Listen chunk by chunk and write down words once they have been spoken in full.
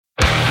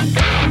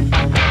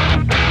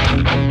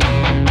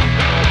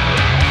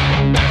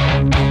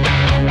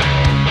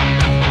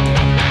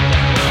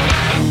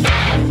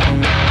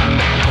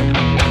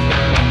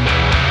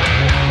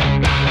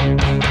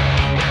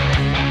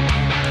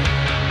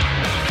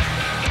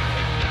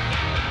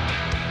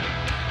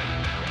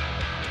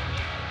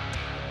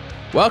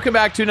Welcome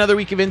back to another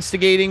week of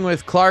Instigating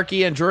with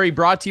Clarkie and Drury,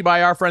 brought to you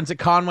by our friends at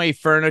Conway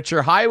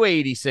Furniture, Highway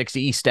 86,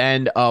 east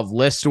end of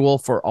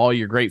Listowel. For all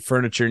your great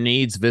furniture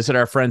needs, visit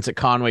our friends at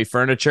Conway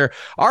Furniture.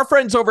 Our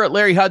friends over at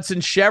Larry Hudson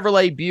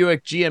Chevrolet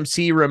Buick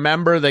GMC,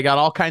 remember, they got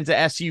all kinds of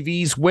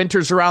SUVs,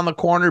 winter's around the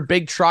corner,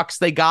 big trucks,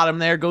 they got them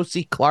there. Go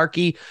see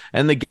Clarkie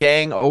and the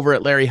gang over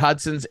at Larry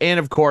Hudson's,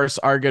 and of course,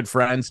 our good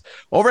friends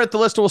over at the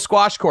Listowel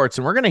Squash Courts.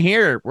 And we're gonna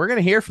hear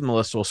from the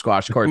Listowel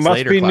Squash Courts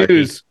later, Clarkie.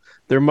 News.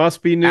 There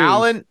must be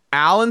news.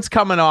 Alan's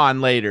coming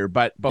on later,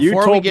 but before you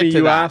told we get me to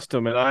you that, asked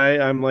him, and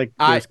I'm like,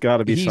 there's got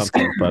to be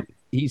something. But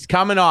he's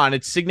coming on.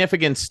 It's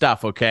significant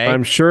stuff, okay?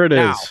 I'm sure it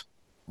now, is.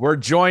 We're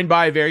joined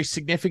by a very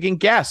significant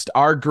guest,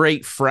 our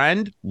great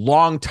friend,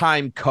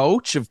 longtime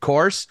coach, of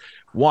course,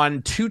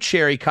 won 2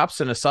 Cherry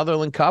Cups and a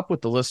Sutherland Cup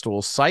with the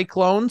Listowel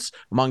Cyclones,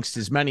 amongst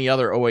his many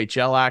other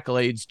OHL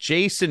accolades.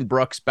 Jason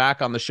Brooks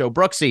back on the show.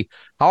 Brooksy,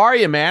 how are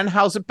you, man?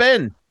 How's it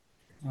been?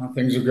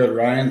 Things are good,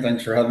 Ryan.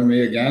 Thanks for having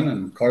me again.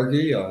 And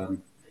Clarkie,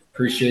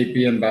 appreciate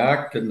being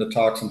back and to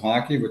talk some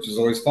hockey, which is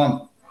always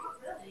fun.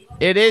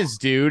 It is,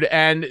 dude.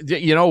 And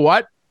you know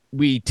what?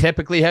 We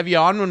typically have you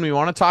on when we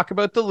want to talk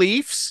about the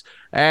Leafs,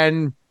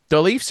 and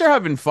the Leafs are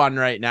having fun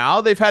right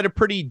now. They've had a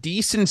pretty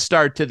decent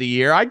start to the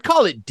year. I'd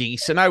call it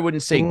decent. I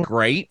wouldn't say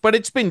great, but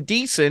it's been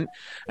decent.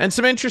 And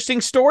some interesting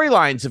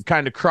storylines have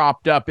kind of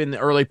cropped up in the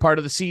early part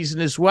of the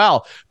season as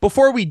well.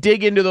 Before we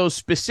dig into those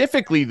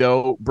specifically,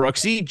 though,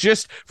 Brooksy,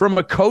 just from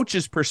a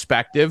coach's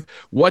perspective,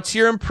 what's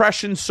your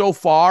impression so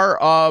far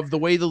of the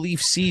way the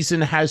Leafs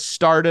season has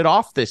started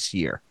off this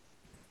year?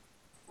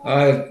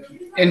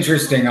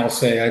 Interesting, I'll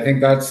say. I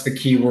think that's the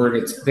key word.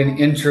 It's been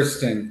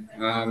interesting.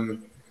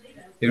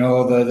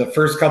 The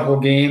first couple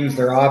of games,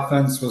 their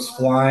offense was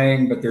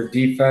flying, but their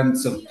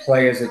defensive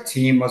play as a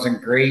team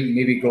wasn't great.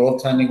 Maybe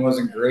goaltending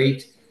wasn't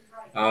great.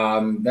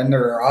 Then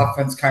their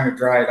offense kind of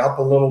dried up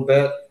a little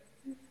bit.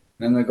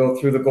 Then they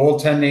go through the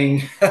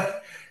goaltending.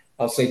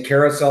 I'll say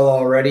carousel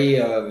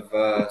already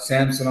of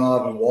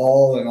Samsonov and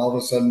Wall, and all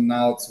of a sudden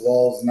now it's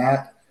Wall's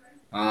net.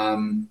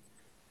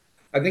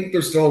 I think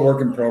they're still a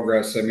work in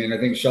progress. I mean, I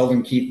think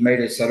Sheldon Keefe may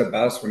have said it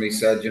best when he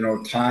said,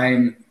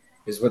 time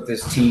is what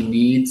this team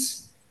needs.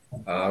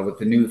 With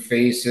the new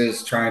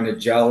faces trying to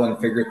gel and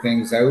figure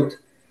things out.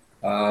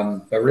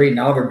 But right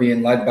now they're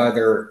being led by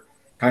their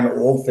kind of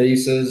old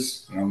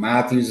faces.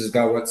 Matthews has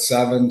got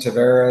 7,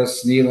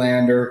 Tavares,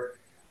 Nylander.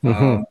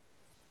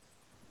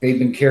 They've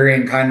been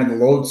carrying kind of the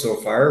load so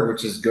far,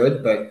 which is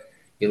good, but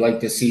you'd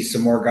like to see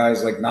some more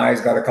guys. Like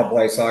Nye's got a couple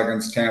I saw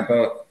against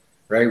Tampa,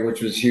 right,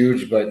 which was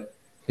huge. But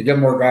to get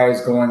more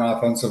guys going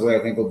offensively, I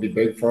think will be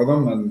big for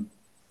them. And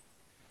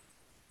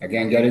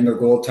again, getting their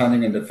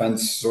goaltending and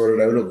defense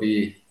sorted out will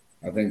be,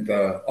 I think,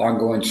 the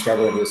ongoing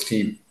struggle of this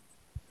team.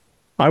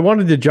 I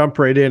wanted to jump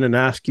right in and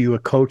ask you a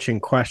coaching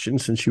question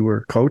since you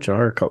were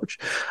our coach.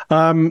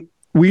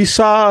 We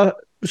saw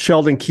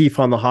Sheldon Keefe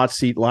on the hot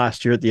seat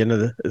last year at the end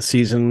of the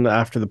season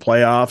after the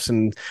playoffs,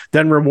 and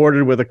then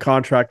rewarded with a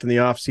contract in the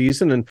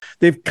offseason. And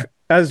they've,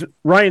 as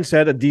Ryan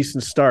said, a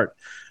decent start.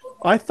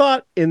 I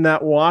thought in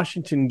that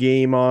Washington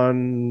game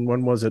on,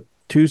 when was it?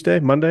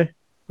 Monday?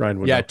 Ryan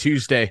would know.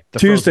 Tuesday.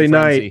 Tuesday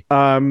night.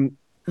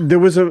 There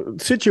was a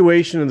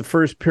situation in the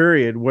first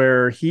period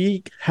where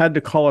he had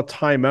to call a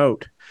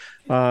timeout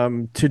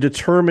to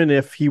determine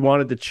if he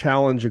wanted to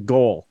challenge a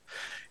goal.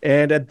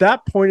 And at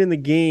that point in the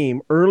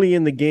game, early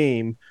in the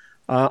game,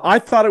 I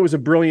thought it was a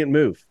brilliant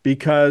move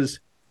because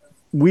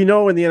we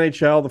know in the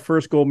NHL the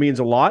first goal means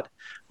a lot.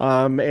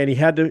 And he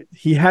had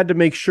to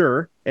make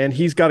sure, and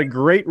he's got a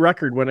great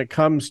record when it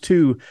comes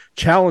to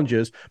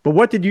challenges. But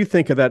what did you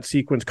think of that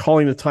sequence,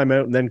 calling the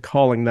timeout and then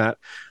calling that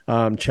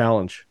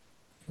challenge?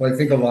 Well, I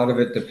think a lot of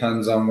it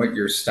depends on what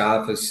your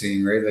staff is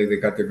seeing, right? Like they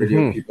got the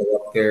video people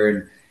up there,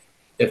 and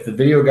if the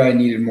video guy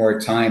needed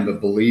more time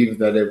but believed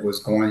that it was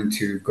going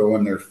to go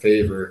in their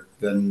favor,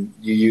 then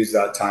you use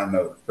that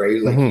timeout, right?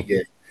 Like he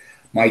did.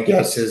 My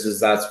guess is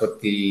that's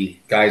what the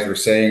guys were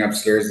saying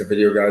upstairs. The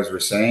video guys were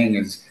saying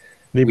is,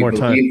 need more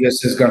time.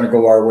 This is going to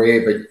go our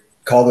way, but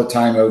call the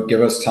timeout, give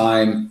us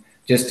time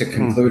just to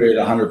conclude it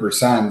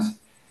 100%.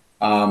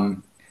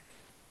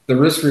 The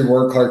risk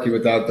reward, Clarkie,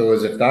 with that though,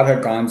 is if that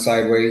had gone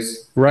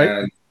sideways,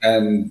 right,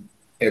 and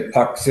it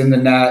pucks in the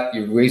net,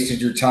 you've wasted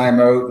your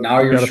timeout. Now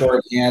you're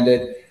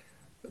short-handed.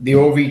 The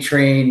OV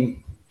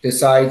train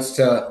decides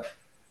to,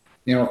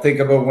 think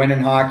about winning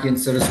hockey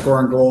instead of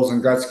scoring goals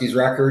and Gretzky's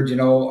record.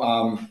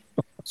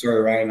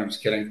 Sorry, Ryan, I'm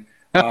just kidding.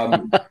 At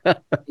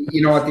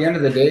the end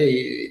of the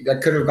day,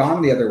 that could have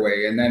gone the other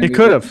way, and then it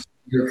could have.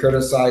 You're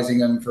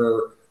criticizing him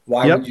for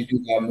why would you do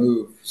that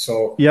move?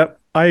 So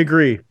I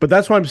agree, but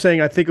that's why I'm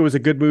saying I think it was a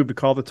good move to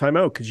call the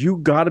timeout because you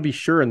got to be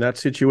sure in that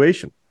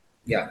situation.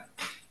 Yeah.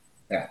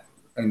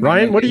 And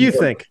Ryan, what do you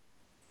think?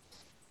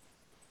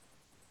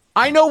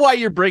 I know why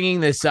you're bringing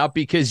this up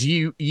because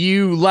you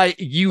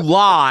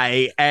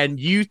lie and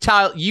you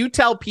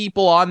tell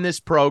people on this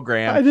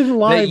program. I didn't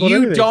lie. That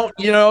you don't.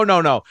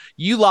 No.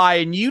 You lie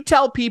and you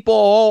tell people,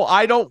 "Oh,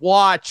 I don't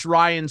watch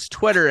Ryan's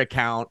Twitter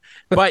account,"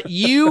 but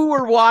you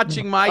were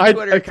watching my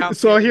Twitter account.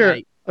 So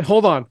here,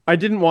 hold on. I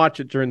didn't watch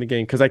it during the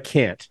game because I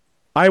can't.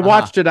 I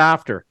watched it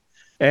after.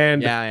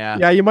 And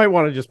yeah, you might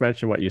want to just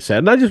mention what you said.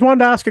 And I just wanted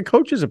to ask a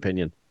coach's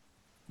opinion.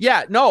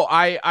 Yeah, no,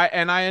 I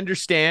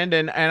understand,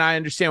 and I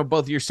understand what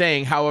both of you are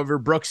saying. However,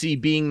 Brooksy,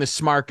 being the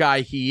smart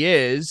guy he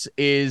is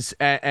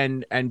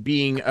and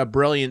being a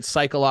brilliant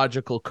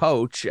psychological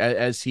coach,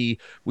 as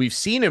we've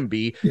seen him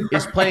be,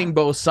 is playing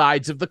both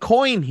sides of the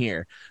coin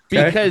here.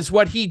 Because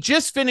what he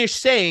just finished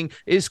saying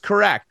is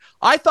correct.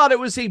 I thought it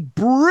was a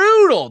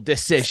brutal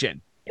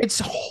decision.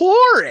 It's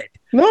horrid.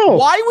 No,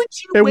 why would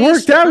you? It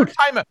worked out.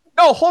 Time?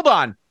 No, hold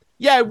on.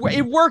 Yeah,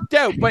 it worked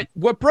out. But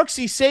what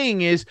Brooksy's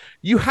saying is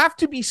you have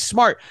to be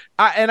smart.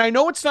 And I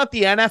know it's not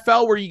the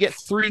NFL where you get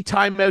 3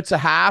 timeouts a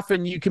half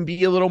and you can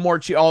be a little more,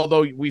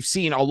 although we've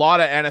seen a lot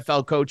of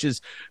NFL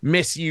coaches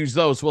misuse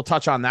those. We'll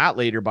touch on that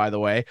later, by the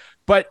way.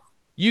 But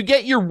you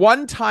get your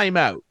 1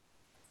 timeout.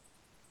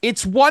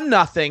 It's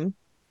 1-0.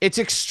 It's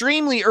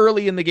extremely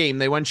early in the game.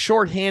 They went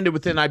shorthanded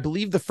within, I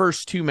believe, the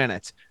first 2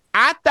 minutes.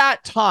 At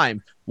that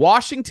time,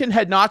 Washington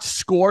had not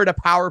scored a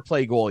power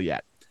play goal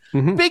yet.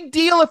 Mm-hmm. Big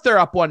deal if they're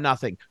up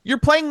 1-0. You're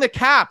playing the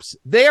Caps.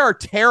 They are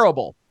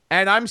terrible.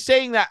 And I'm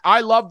saying that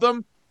I love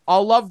them.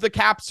 I'll love the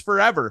Caps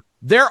forever.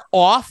 They're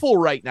awful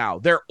right now.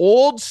 They're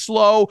old,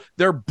 slow.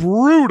 They're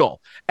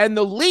brutal. And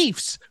the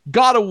Leafs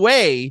got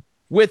away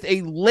with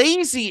a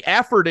lazy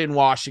effort in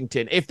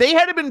Washington. If they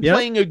had been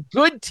playing a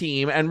good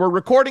team, and we're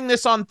recording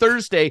this on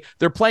Thursday,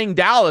 they're playing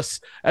Dallas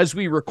as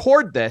we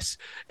record this.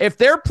 If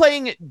they're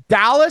playing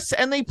Dallas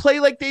and they play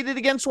like they did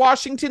against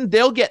Washington,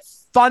 they'll get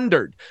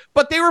thundered.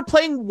 But they were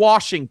playing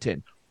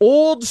Washington,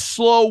 old,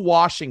 slow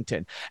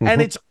Washington. Mm-hmm.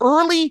 And it's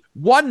early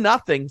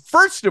 1-0.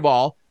 First of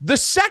all, the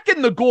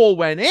second the goal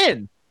went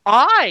in,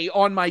 I,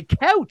 on my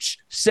couch,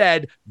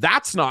 said,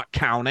 that's not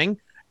counting.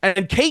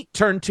 And Kate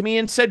turned to me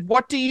and said,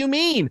 what do you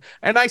mean?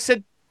 And I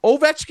said,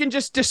 Ovechkin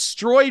just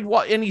destroyed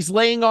and he's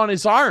laying on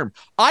his arm.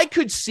 I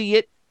could see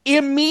it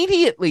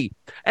immediately.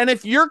 And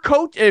if your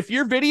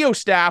video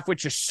staff,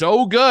 which is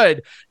so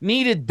good,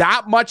 needed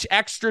that much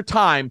extra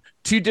time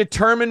to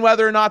determine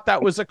whether or not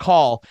that was a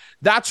call,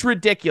 that's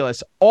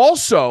ridiculous.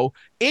 Also,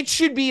 it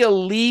should be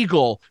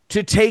illegal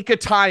to take a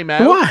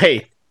timeout.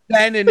 Why?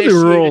 Then initiate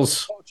the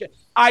rules.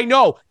 I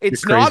know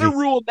it's not a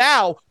rule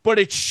now, but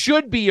it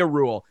should be a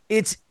rule.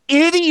 It's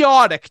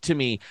idiotic to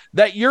me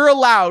that you're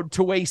allowed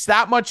to waste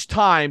that much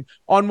time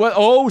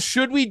on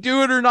should we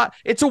do it or not?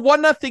 It's a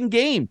 1-0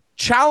 game.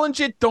 Challenge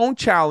it, don't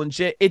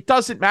challenge it. It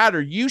doesn't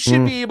matter. You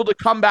should be able to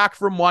come back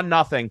from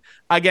 1-0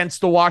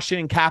 against the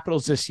Washington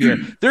Capitals this year.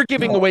 They're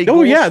giving away goals.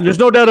 Oh, yeah, there's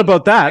no doubt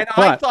about that.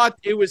 And I thought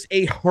it was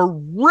a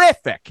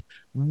horrific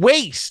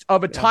waste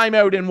of a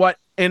timeout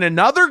in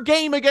another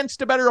game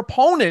against a better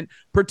opponent,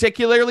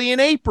 particularly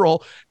in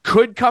April,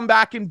 could come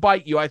back and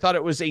bite you. I thought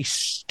it was a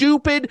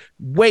stupid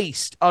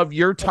waste of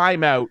your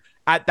timeout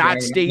at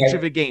that stage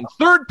of a game.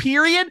 Third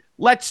period,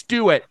 let's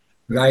do it.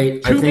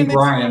 Right. 2 minutes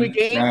into a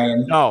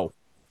game? No.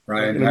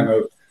 Ryan,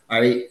 timeout.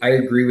 I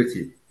agree with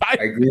you. I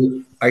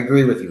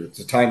agree with you. It's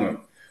a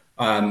timeout.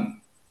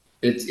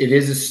 It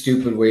is a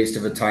stupid waste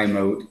of a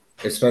timeout,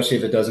 especially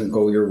if it doesn't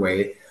go your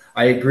way.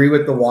 I agree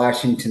with the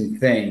Washington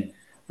thing,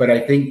 but I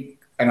think,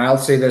 and I'll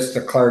say this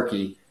to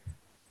Clarkie,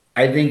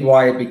 I think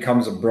why it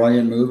becomes a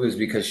brilliant move is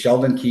because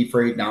Sheldon Keefe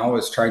right now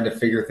is trying to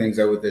figure things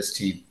out with this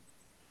team.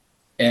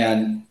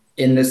 And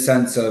in the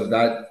sense of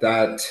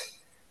that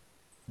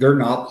they're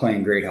not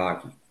playing great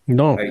hockey.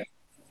 No. Right?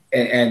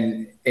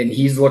 And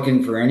he's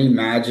looking for any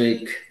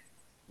magic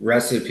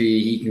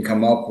recipe he can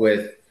come up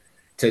with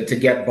to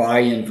get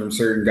buy-in from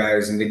certain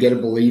guys and to get a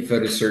belief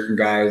out of certain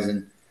guys.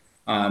 And,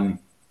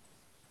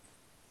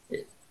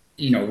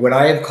 would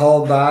I have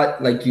called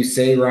that, like you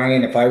say,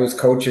 Ryan, if I was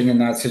coaching in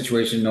that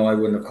situation? No, I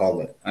wouldn't have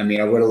called it. I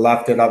mean, I would have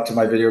left it up to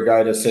my video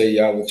guy to say,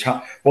 yeah, we'll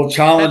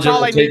challenge it,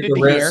 we'll take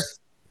the risk.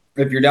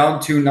 If you're down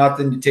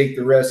 2-0, you take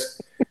the risk.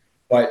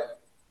 But,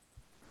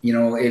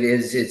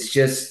 it's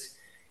just,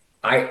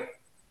 I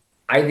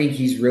think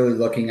he's really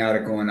looking at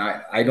it going,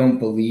 I don't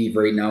believe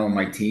right now in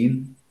my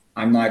team.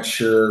 I'm not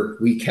sure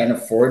we can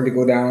afford to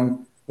go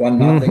down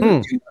 1-0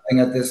 or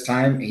 2-0 at this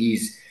time.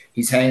 He's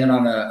hanging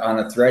on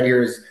a thread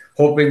here, is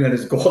hoping that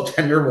his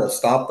goaltender will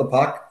stop the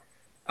puck.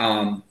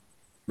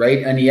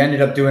 Right. And he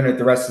ended up doing it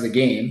the rest of the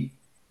game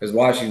because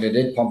Washington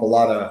did pump a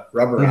lot of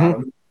rubber out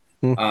of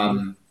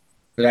him.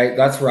 But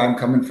that's where I'm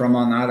coming from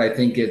on that. I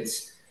think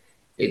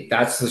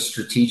that's the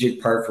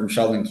strategic part from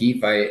Sheldon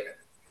Keefe.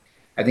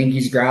 I think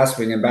he's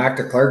grasping. And back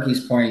to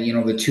Clarkie's point,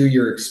 the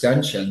 2-year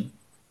extension,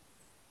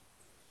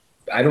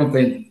 I don't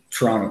think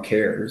Toronto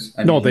cares.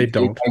 No, they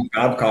don't.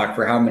 Babcock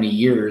for how many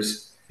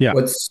years? Yeah.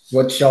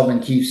 What's Sheldon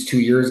Keefe's 2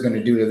 years going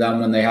to do to them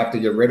when they have to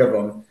get rid of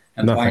him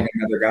and find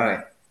another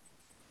guy?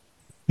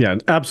 Yeah,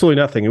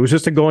 absolutely nothing. It was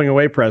just a going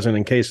away present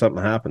in case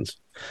something happens.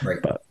 Right.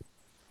 But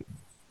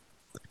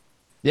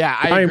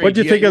yeah, Ryan, what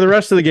do you think of the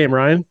rest of the game,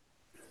 Ryan?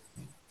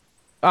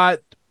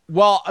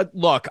 Well,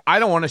 look, I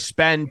don't want to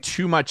spend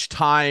too much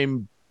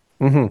time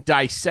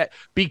dissect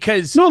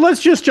because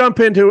let's just jump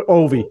into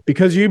Ovi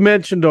because you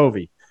mentioned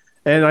Ovi,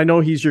 and I know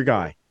he's your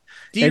guy.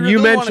 Do you and really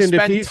you want to mentioned if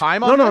spend he's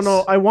time on this?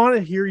 no. I want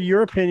to hear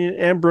your opinion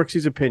and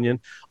Brooksy's opinion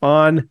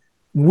on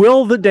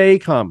will the day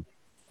come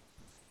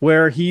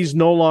where he's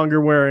no longer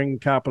wearing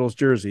Capitals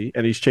jersey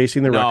and he's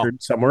chasing the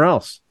record somewhere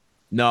else?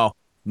 No,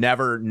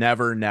 never,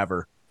 never,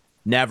 never,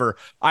 never.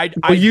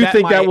 Well, you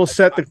think that will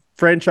set the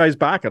franchise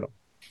back at him?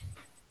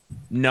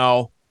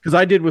 No, because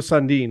I did with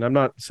Sundin. I'm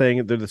not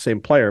saying they're the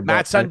same player.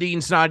 Matt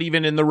Sundin's not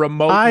even in the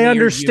remote. I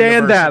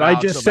understand that. I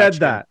just said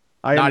that.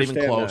 Not even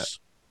close.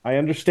 I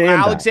understand.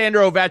 Alexander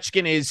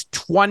Ovechkin is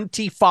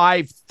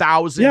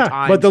 25,000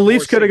 times. But the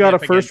Leafs could have got a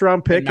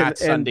first-round pick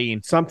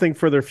and something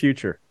for their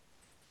future.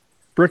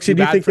 Brooksy,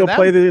 do you think he'll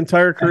play the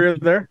entire career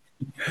there?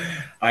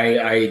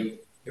 Ovechkin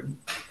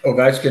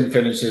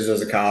finishes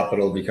as a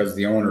Capital because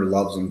the owner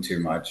loves him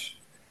too much.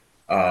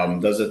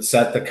 Does it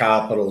set the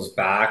Capitals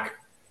back?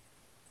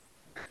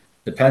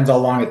 Depends how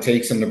long it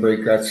takes him to break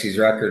Gretzky's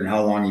record and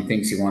how long he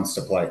thinks he wants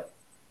to play.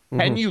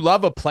 And you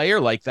love a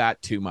player like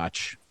that too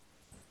much.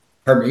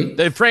 Pardon me?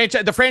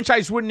 The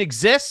franchise wouldn't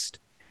exist.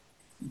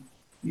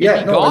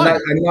 Yeah, no,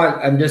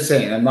 I'm just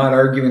saying. I'm not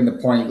arguing the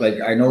point. Like,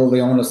 I know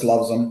Leonis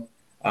loves him.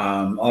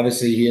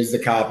 Obviously, he is the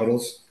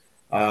Capitals.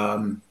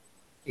 I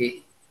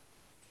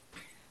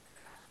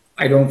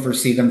don't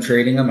foresee them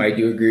trading him. I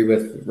do agree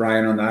with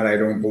Ryan on that. I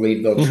don't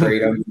believe they'll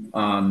trade him.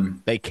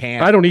 They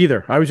can't. I don't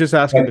either. I was just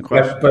asking the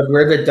question. But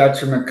where the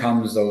detriment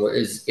comes, though,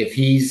 is if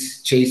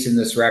he's chasing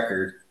this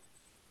record,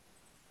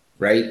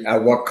 right,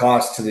 at what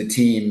cost to the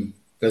team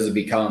does it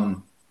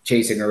become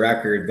chasing a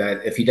record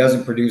that if he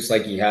doesn't produce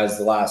like he has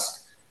the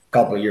last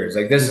couple of years?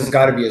 Like, this has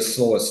got to be a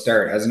slow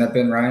start, hasn't it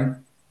been,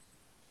 Ryan?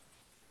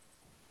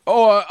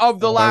 Oh,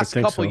 of the last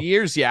couple of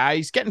years, yeah.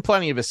 He's getting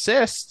plenty of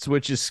assists,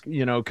 which is,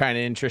 kind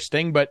of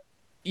interesting. But,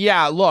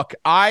 yeah, look,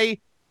 I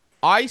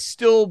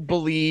still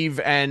believe,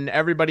 and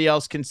everybody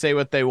else can say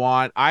what they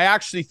want, I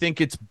actually think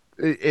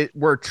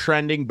we're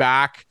trending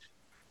back.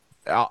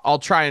 I'll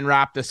try and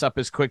wrap this up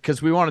as quick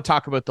because we want to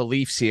talk about the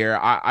Leafs here.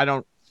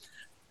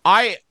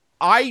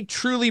 I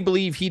truly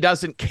believe he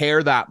doesn't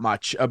care that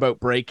much about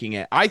breaking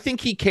it. I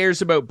think he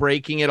cares about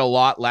breaking it a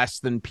lot less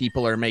than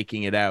people are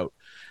making it out.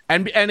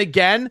 And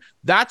again,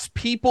 that's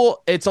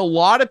people. It's a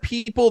lot of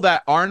people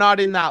that are not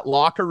in that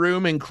locker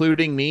room,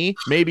 including me.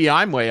 Maybe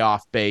I'm way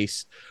off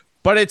base,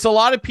 but it's a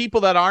lot of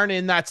people that aren't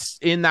in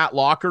that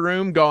locker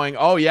room going,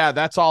 "Oh yeah,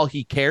 that's all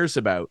he cares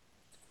about."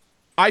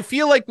 I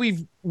feel like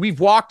we've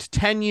walked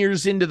 10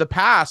 years into the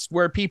past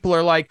where people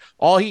are like,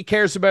 all he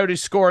cares about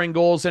is scoring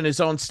goals and his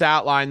own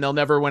stat line. They'll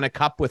never win a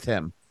cup with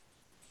him.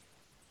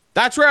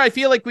 That's where I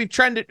feel like we've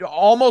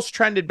almost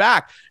trended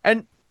back.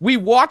 And we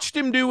watched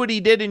him do what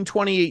he did in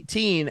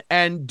 2018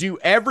 and do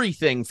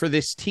everything for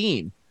this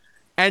team.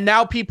 And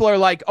now people are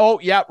like, oh,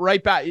 yeah,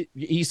 right back.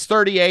 He's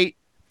 38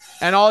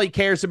 and all he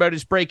cares about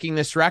is breaking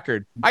this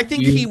record. I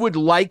think he would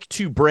like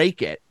to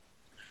break it.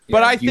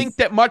 But I think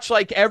that much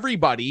like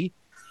everybody,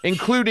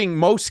 including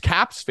most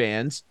Caps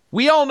fans,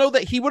 we all know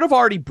that he would have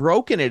already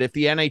broken it if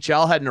the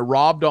NHL hadn't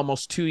robbed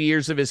almost 2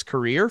 years of his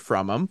career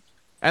from him.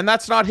 And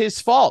that's not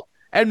his fault.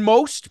 And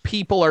most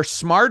people are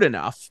smart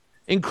enough,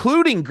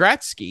 including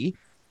Gretzky,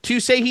 to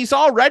say he's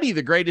already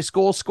the greatest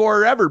goal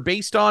scorer ever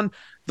based on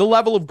the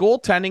level of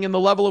goaltending and the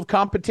level of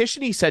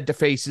competition he's had to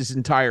face his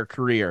entire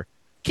career.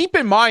 Keep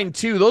in mind,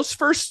 too, those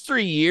first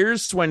 3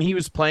 years when he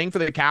was playing for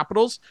the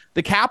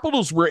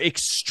Capitals were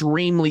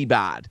extremely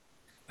bad.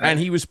 And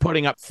he was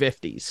putting up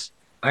 50s.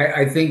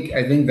 I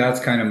think that's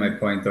kind of my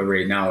point, though,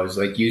 right now, is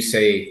like you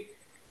say,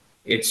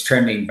 it's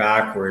trending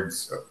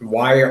backwards.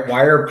 Why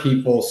are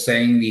people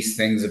saying these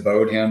things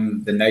about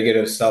him, the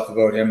negative stuff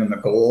about him and the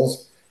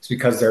goals? It's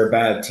because they're a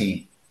bad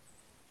team.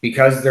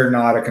 Because they're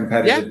not a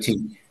competitive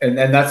team. And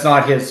that's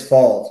not his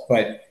fault,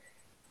 but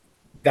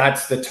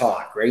that's the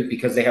talk, right?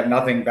 Because they have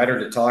nothing better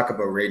to talk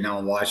about right now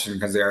in Washington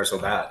because they are so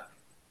bad.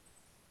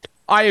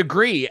 I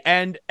agree.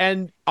 And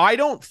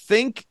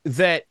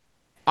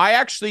I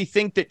actually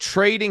think that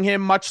trading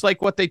him, much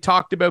like what they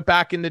talked about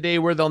back in the day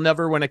where they'll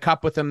never win a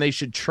cup with him, they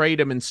should trade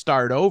him and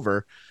start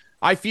over.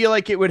 I feel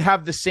like it would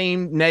have the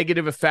same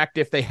negative effect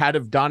if they had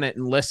have done it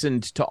and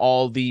listened to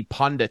all the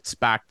pundits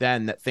back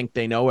then that think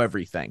they know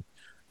everything.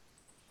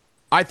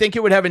 I think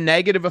it would have a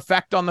negative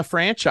effect on the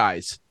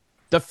franchise.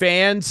 The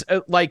fans,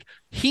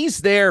 he's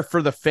there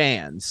for the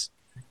fans.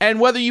 And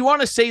whether you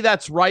want to say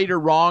that's right or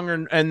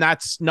wrong, and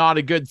that's not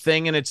a good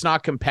thing and it's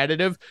not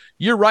competitive,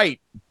 you're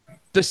right.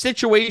 The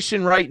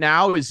situation right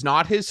now is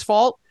not his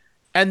fault,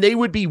 and they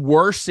would be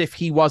worse if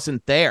he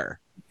wasn't there.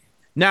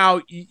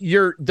 Now,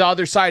 the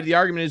other side of the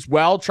argument is,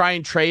 well, try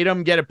and trade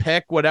him, get a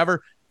pick,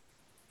 whatever.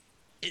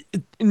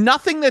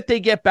 Nothing that they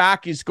get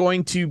back is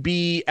going to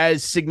be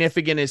as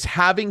significant as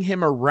having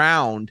him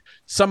around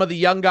some of the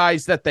young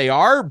guys that they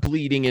are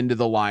bleeding into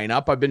the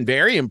lineup. I've been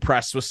very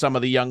impressed with some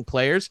of the young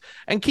players.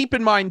 And keep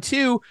in mind,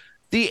 too,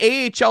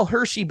 the AHL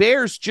Hershey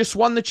Bears just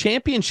won the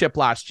championship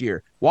last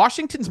year.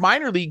 Washington's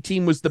minor league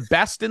team was the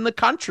best in the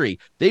country.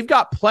 They've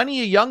got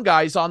plenty of young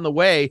guys on the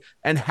way,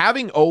 and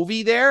having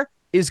Ovi there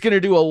is going to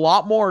do a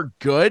lot more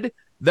good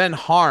than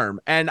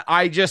harm. And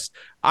I'll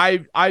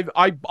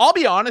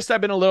be honest,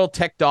 I've been a little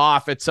ticked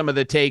off at some of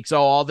the takes.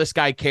 Oh, all this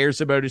guy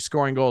cares about is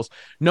scoring goals.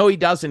 No, he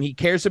doesn't. He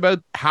cares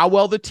about how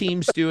well the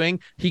team's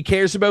doing. He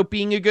cares about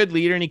being a good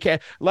leader. And he can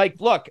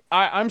look,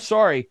 I'm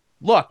sorry.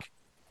 Look,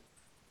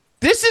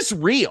 this is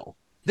real.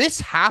 This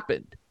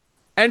happened.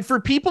 And for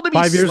people to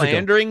be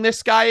slandering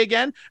this guy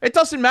again, it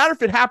doesn't matter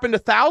if it happened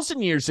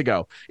 1,000 years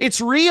ago.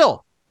 It's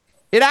real.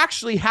 It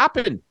actually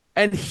happened.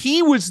 And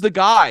he was the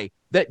guy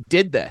that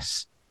did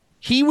this.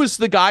 He was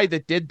the guy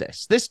that did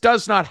this. This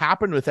does not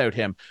happen without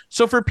him.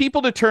 So for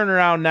people to turn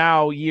around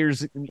now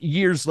years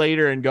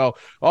later and go,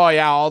 oh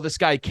yeah, all this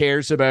guy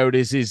cares about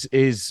is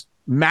his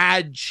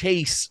mad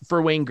chase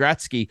for Wayne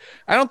Gretzky,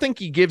 I don't think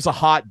he gives a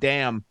hot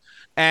damn.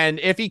 And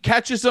if he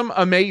catches them,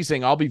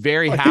 amazing. I'll be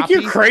very happy. I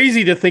think you're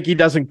crazy to think he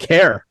doesn't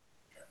care.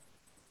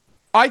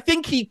 I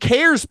think he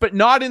cares, but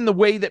not in the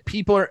way that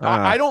people are.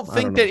 I don't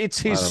think that it's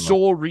his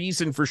sole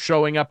reason for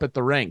showing up at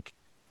the rink.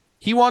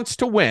 He wants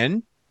to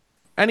win,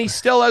 and he's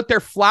still out there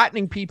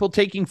flattening people,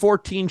 taking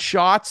 14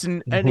 shots,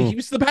 and he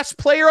was the best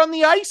player on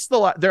the ice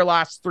their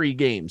last 3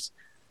 games.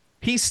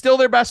 He's still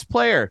their best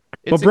player.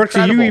 It's Brooksy,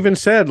 incredible. You even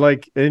said,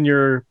 like, in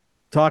your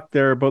talk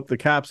there about the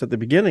Caps at the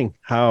beginning,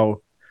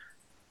 how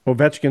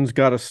Ovechkin's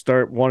got to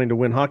start wanting to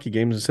win hockey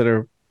games instead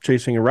of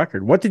chasing a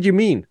record. What did you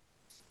mean?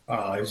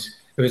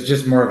 It was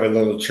just more of a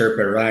little chirp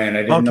at Ryan.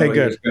 I didn't know he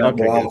was going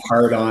to go off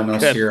hard on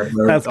us here.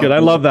 That's good. I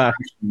love that.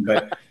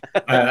 But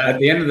at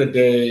the end of the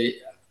day,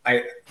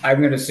 I'm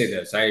going to say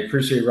this. I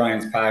appreciate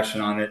Ryan's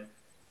passion on it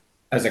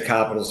as a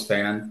Capitals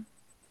fan.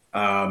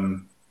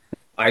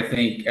 I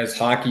think as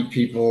hockey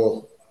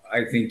people,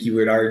 I think you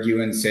would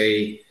argue and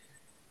say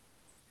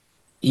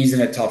he's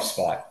in a tough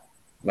spot.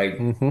 Like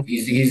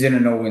he's in a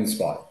no-win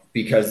spot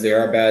because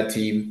they're a bad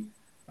team.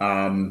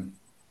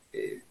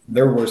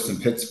 They're worse than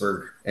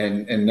Pittsburgh,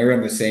 and they're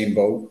in the same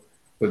boat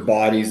with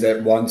bodies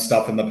that won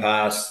stuff in the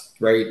past,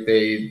 right?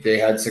 They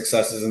had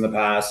successes in the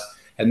past,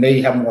 and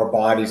they have more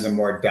bodies and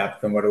more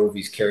depth than what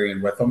Ovi's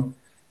carrying with them.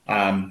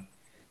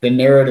 The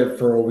narrative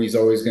for Ovi's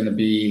always going to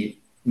be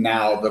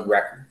now the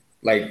record,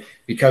 like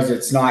because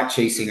it's not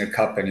chasing a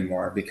cup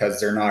anymore because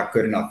they're not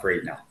good enough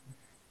right now.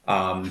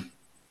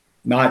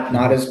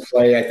 Not his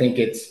play. I think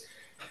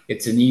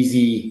it's an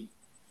easy.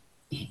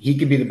 He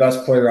could be the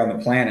best player on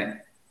the planet,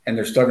 and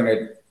they're still going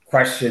to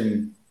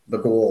question the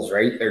goals,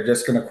 right? They're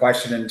just going to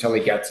question it until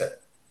he gets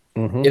it,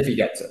 if he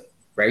gets it,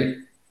 right?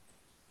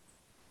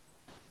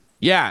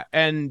 Yeah,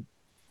 and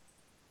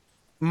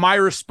my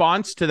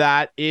response to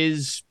that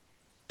is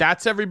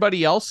that's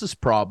everybody else's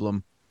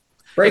problem.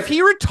 Right. If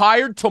he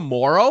retired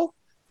tomorrow,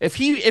 if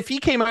he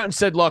came out and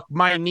said, "Look,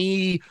 my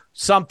knee,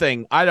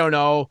 something, I don't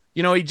know,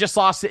 he just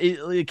lost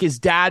it, like his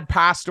dad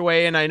passed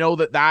away, and I know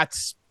that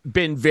that's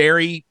been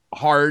very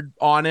hard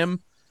on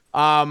him."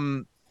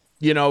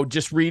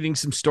 Just reading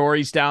some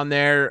stories down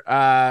there,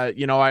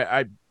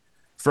 I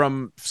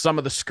from some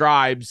of the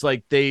scribes,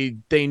 like they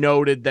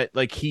noted that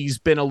like he's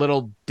been a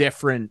little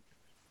different,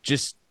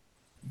 just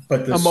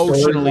but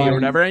emotionally or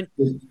whatever. And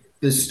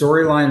the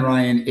storyline,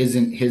 Ryan,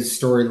 isn't his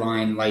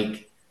storyline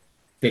like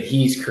that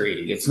he's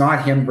creating. It's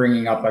not him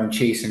bringing up, "I'm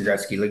chasing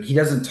Gretzky." Like he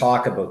doesn't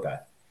talk about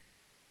that.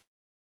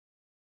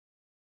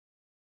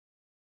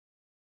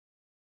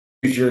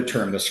 Use your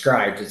term, the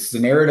scribes. It's the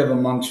narrative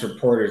amongst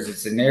reporters.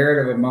 It's the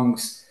narrative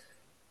amongst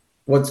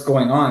what's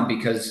going on,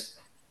 because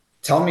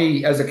tell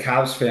me as a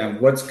Cavs fan,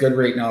 what's good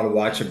right now to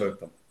watch about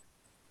them?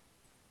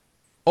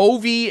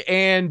 Ovi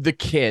and the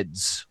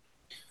kids.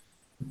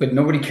 But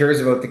nobody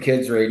cares about the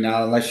kids right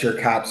now unless you're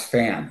a Caps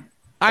fan.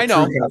 I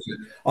know.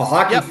 A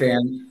hockey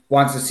fan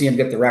wants to see him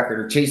get the record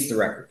or chase the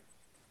record.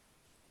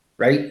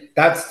 Right?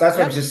 That's what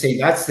I'm just saying.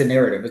 That's the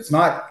narrative. It's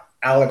not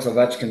Alex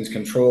Ovechkin's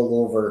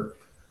control over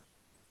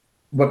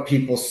what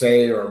people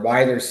say or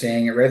why they're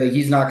saying it. Right? Like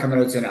he's not coming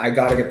out saying, "I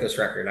got to get this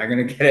record. I'm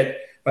going to get it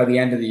by the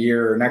end of the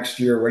year or next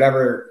year," or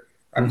whatever.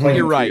 I'm playing.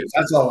 You're right. Years.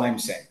 That's all I'm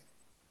saying.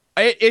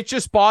 It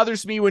just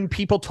bothers me when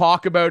people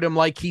talk about him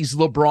like he's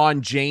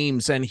LeBron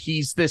James and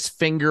he's this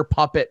finger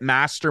puppet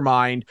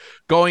mastermind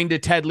going to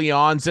Ted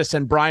Leonsis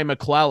and Brian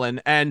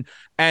McClellan. And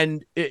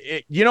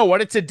you know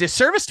what? It's a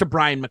disservice to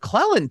Brian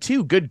McClellan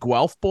too. Good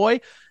Guelph boy.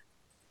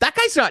 That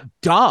guy's not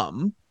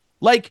dumb.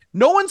 Like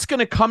no one's going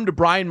to come to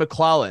Brian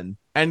McClellan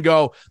and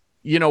go,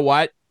 "You know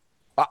what?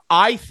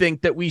 I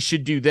think that we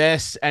should do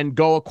this and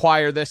go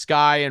acquire this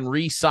guy and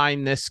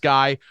re-sign this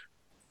guy."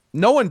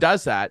 No one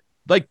does that.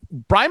 Like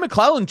Brian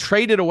McClellan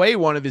traded away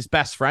one of his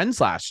best friends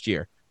last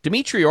year.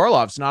 Dmitry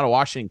Orlov's not a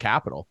Washington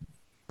Capital.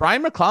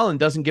 Brian McClellan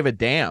doesn't give a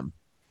damn.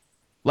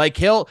 Like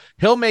he'll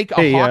make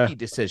a hockey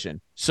decision.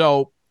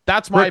 So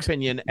that's my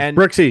opinion. And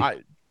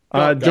Brooksy,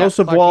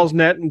 Joseph Wall's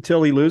net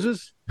until he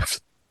loses.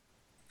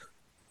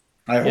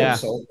 I hope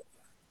so.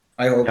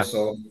 I hope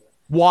so.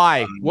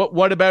 Why?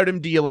 What about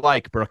him do you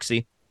like,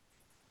 Brooksy?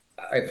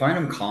 I find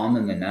him calm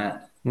in the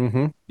net.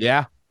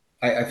 Yeah.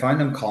 I find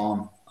him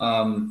calm.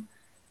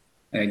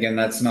 And again,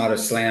 that's not a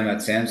slam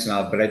at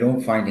Samsonov, but I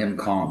don't find him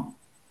calm.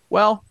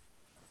 Well,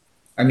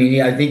 I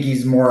mean, I think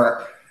he's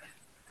more,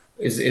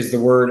 is the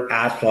word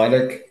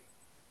athletic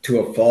to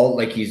a fault.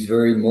 Like he's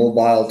very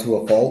mobile to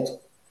a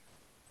fault.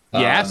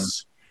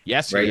 Yes.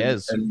 Yes, he Right.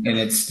 is. And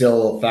it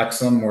still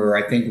affects him. Where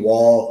I think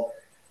Wall,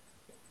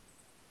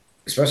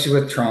 especially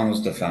with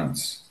Toronto's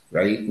defense,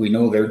 right? We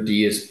know their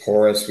D is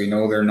porous. We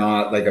know they're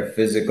not like a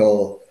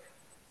physical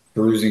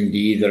bruising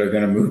D that are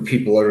going to move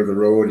people out of the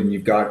road. And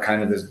you've got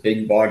kind of this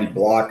big body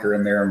blocker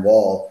in there in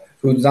Wall,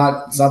 who's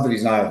not, it's not that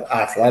he's not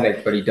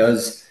athletic, but he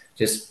does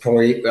just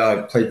play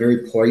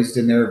very poised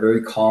in there,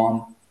 very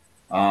calm.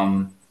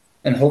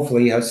 And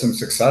hopefully he has some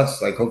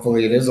success. Like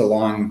hopefully it is a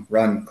long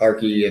run,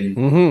 Clarkey,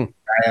 and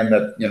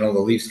that, you know, the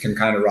Leafs can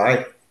kind of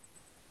ride.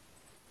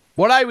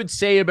 What I would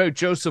say about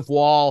Joseph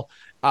Wall,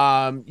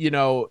 you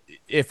know,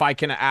 if I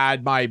can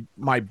add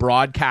my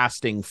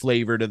broadcasting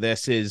flavor to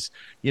this, is,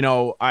 you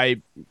know,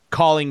 I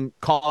calling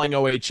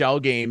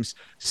OHL games.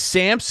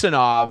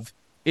 Samsonov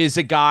is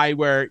a guy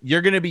where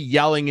you're going to be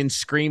yelling and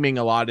screaming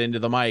a lot into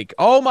the mic.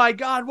 Oh my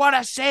God, what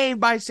a save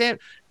by Sam!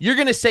 You're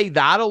going to say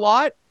that a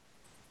lot,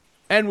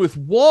 and with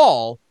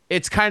Wall,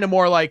 it's kind of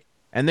more like,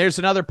 and there's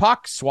another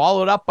puck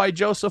swallowed up by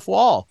Joseph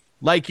Wall.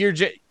 Like you're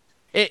just,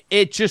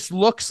 it just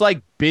looks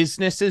like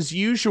business as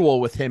usual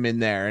with him in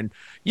there. And,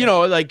 you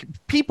know, like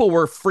people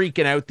were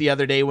freaking out the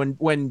other day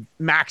when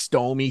Max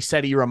Domi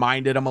said he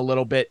reminded him a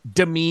little bit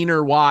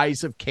demeanor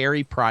wise of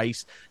Carey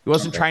Price. He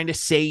wasn't trying to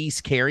say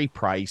he's Carey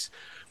Price,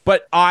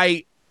 but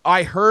I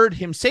heard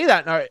him say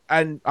that.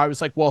 And I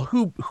was like, well,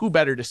 who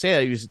better to say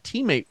that? He was a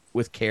teammate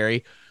with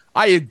Carey.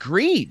 I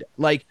agreed.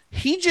 Like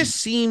he just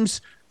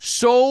seems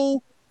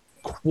so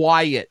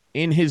quiet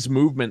in his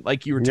movement,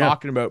 like you were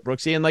talking about,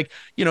 Brooksy. And like,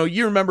 you know,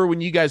 you remember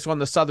when you guys won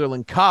the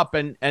Sutherland Cup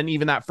and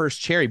even that first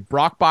cherry,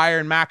 Brock Beyer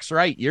and Max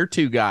Wright, your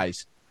two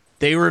guys,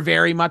 they were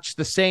very much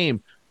the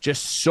same,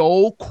 just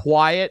so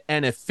quiet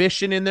and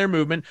efficient in their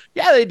movement.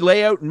 Yeah, they'd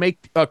lay out and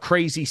make a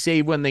crazy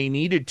save when they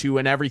needed to,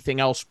 and everything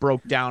else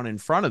broke down in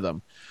front of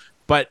them.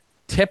 But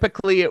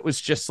typically it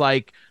was just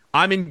like,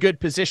 I'm in good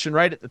position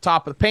right at the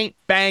top of the paint,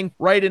 bang,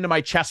 right into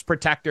my chest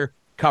protector,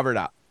 covered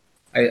up.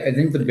 I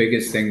think the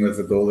biggest thing with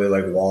a goalie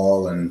like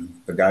Wall and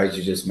the guys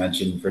you just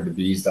mentioned for the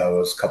Bees that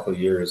was a couple of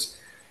years,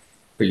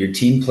 but your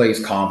team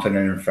plays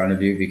confident in front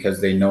of you because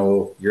they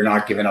know you're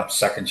not giving up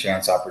second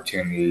chance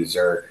opportunities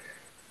or,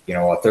 you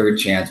know, a third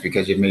chance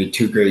because you've made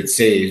two great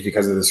saves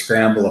because of the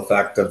scramble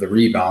effect of the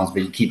rebounds,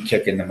 but you keep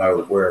kicking them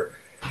out. Where,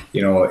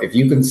 you know, if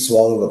you can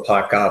swallow the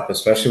puck up,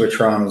 especially with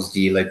Toronto's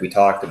D, like we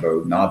talked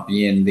about, not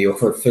being the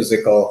over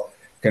physical,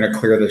 going to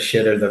clear the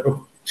shit out of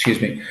the,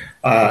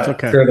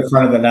 clear the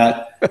front of the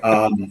net.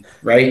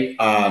 Right.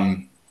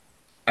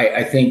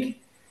 I think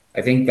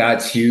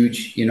that's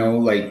huge, you know,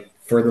 like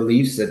for the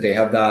Leafs that they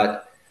have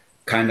that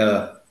kind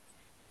of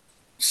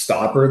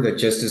stopper that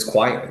just is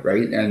quiet.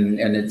 Right. And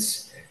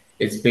it's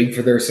big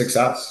for their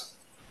success.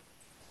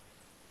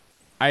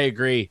 I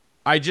agree.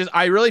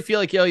 I really feel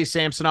like Ilya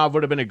Samsonov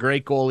would have been a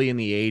great goalie in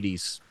the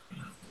 80s.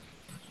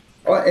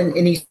 Oh,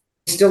 and he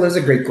still is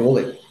a great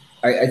goalie.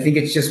 I think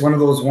it's just one of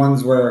those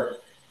ones where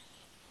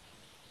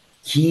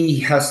he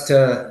has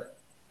to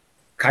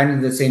kind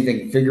of the same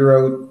thing, figure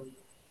out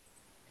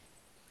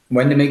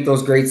when to make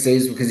those great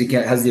saves because he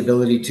has the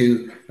ability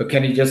to, but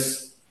can he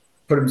just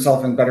put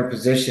himself in better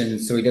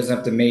positions so he doesn't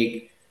have to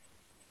make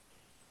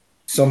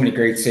so many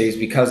great saves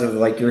because of,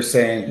 like you're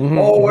saying,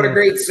 oh, what a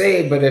great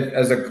save. But if,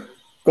 as a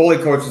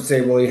goalie coach would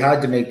say, well, he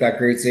had to make that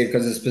great save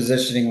because his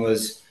positioning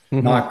was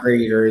not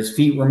great or his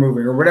feet were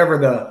moving or whatever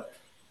the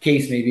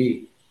case may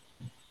be.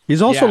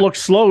 He's also looked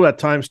slow at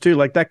times too,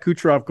 like that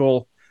Kucherov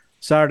goal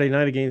Saturday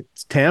night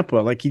against Tampa.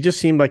 Like he just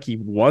seemed like he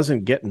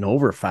wasn't getting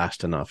over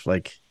fast enough.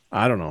 Like,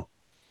 I don't know,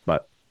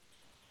 but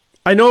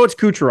I know it's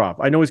Kucherov.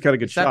 I know he's got a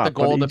good shot. Is that the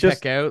goal to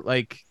pick out?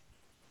 Like,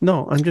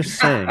 no, I'm just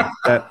saying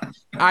that.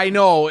 I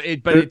know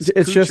it, but it's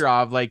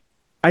Kucherov. Just, like,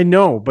 I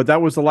know, but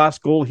that was the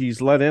last goal he's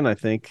let in. I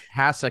think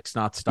Hasek's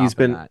not stopping. He's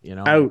been that, you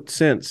know, out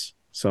since.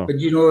 So, but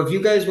you know, if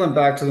you guys went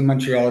back to the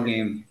Montreal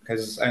game,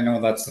 because I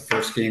know that's the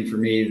first game for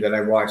me that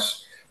I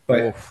watched,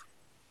 but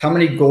how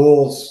many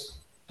goals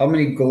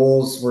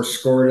were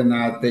scored in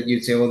that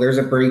you'd say, well, there's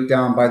a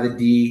breakdown by the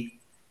D,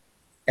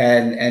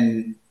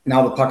 and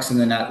now the puck's in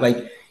the net.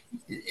 Like,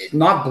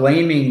 not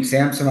blaming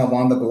Samsonov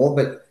on the goal,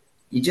 but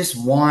you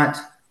just want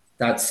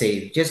that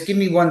save. Just give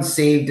me one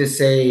save to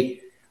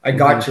say I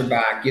got your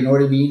back. You know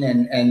what I mean?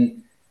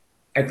 And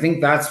I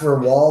think that's where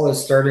Wall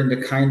is starting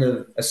to kind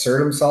of assert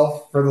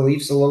himself for the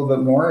Leafs a little bit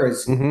more.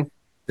 Is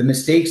the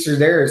mistakes are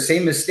there,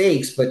 same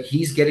mistakes, but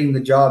he's getting the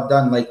job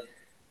done. Like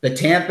the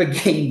Tampa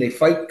game, they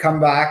fight, come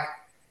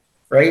back,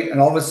 right? And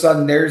all of a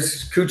sudden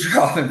there's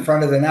Kucherov in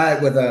front of the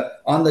net with a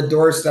on the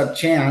doorstep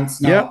chance.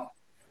 Now,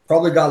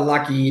 probably got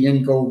lucky. He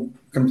didn't go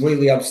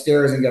completely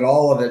upstairs and get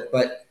all of it,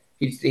 but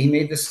he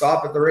made the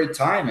stop at the right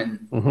time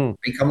and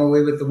they come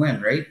away with the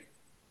win, right?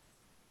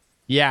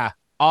 Yeah.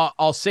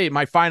 I'll say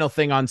my final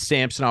thing on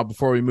Samsonov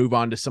before we move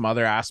on to some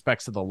other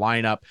aspects of the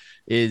lineup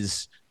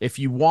is if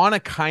you want to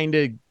kind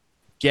of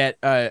get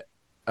a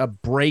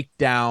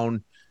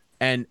breakdown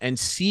and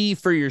see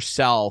for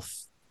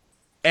yourself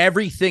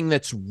everything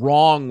that's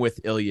wrong with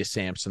Ilya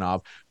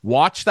Samsonov,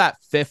 watch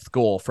that fifth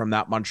goal from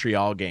that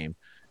Montreal game.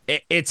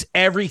 It's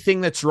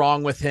everything that's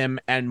wrong with him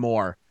and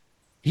more.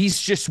 He's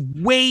just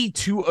way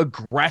too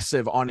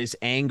aggressive on his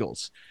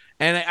angles.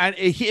 And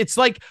it's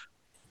like,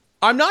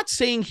 I'm not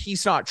saying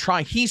he's not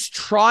trying. He's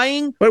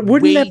trying, but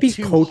wouldn't way that be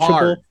too coachable?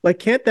 hard. Like,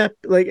 can't that,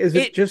 like, is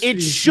it just,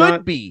 it should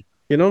not, be,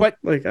 but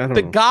like, I don't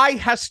the know. guy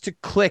has to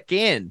click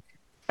in.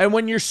 And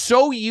when you're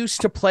so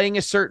used to playing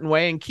a certain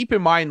way, and keep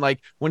in mind,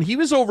 like when he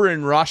was over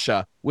in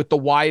Russia with the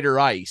wider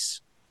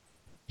ice,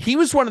 he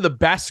was one of the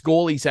best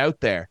goalies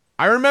out there.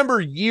 I remember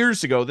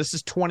years ago, this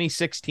is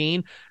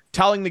 2016,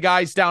 telling the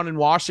guys down in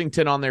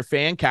Washington on their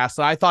fan cast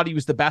that I thought he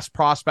was the best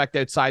prospect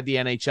outside the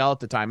NHL at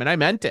the time. And I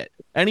meant it.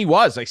 And he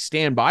was. I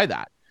stand by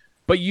that.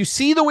 But you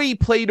see the way he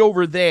played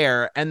over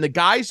there, and the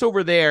guys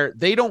over there,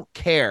 they don't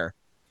care.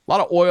 A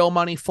lot of oil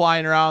money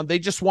flying around. They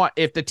just want,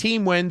 if the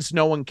team wins,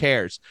 no one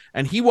cares.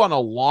 And he won a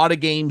lot of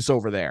games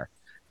over there.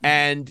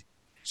 And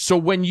so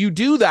when you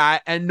do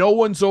that and no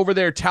one's over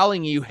there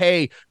telling you,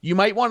 hey, you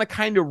might want to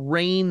kind of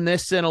rein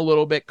this in a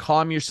little bit,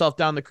 calm yourself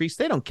down the crease,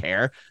 they don't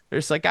care. They're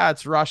just like,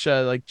 it's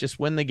Russia, like just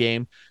win the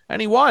game.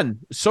 And he won.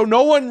 So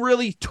no one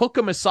really took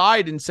him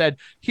aside and said,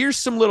 here's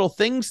some little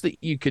things that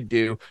you could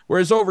do.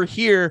 Whereas over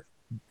here,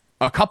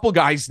 a couple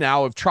guys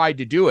now have tried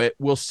to do it.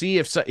 We'll see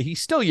if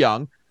he's still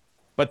young,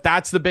 but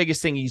that's the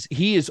biggest thing.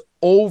 He is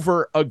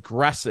over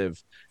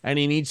aggressive, and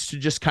he needs to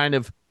just kind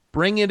of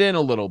bring it in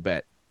a little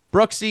bit.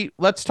 Brooksy,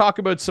 let's talk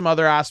about some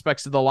other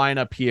aspects of the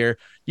lineup here.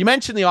 You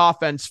mentioned the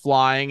offense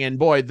flying, and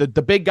boy, the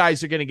big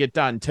guys are going to get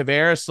done.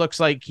 Tavares looks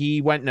like he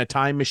went in a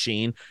time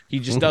machine. He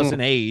just doesn't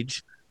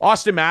age.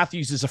 Austin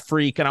Matthews is a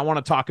freak, and I want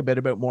to talk a bit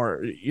about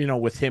more,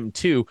 with him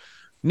too.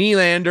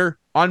 Nylander,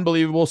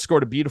 unbelievable,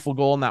 scored a beautiful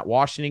goal in that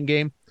Washington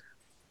game.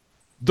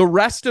 The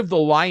rest of the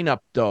lineup,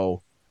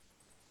 though,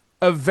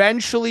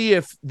 eventually,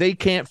 if they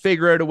can't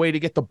figure out a way to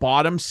get the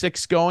bottom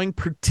six going,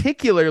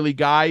 particularly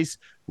guys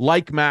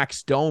like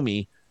Max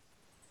Domi,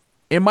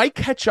 it might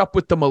catch up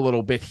with them a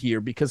little bit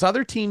here because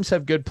other teams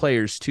have good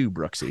players too,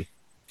 Brooksy.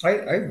 I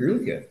agree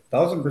with you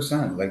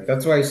 1,000%. Like,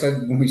 that's why I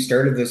said when we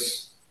started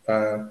this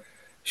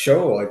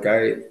show, like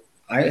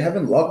I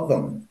haven't loved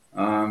them.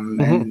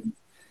 And,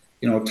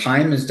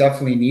 time is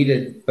definitely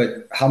needed,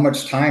 but how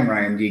much time,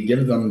 Ryan, do you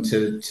give them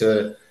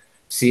to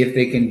see if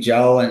they can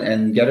gel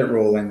and get it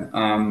rolling?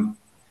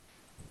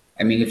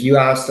 I mean, if you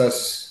asked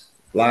us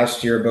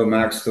last year about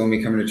Max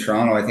Domi coming to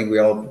Toronto, I think we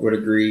all would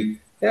agree,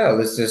 yeah,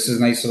 this is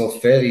a nice little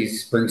fit. He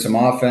brings some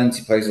offense.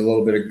 He plays a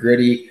little bit of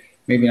gritty,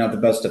 maybe not the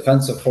best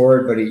defensive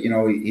forward, but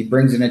he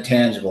brings an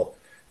intangible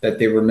that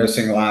they were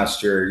missing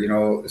last year.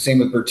 Same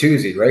with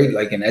Bertuzzi, right?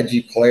 Like an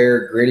edgy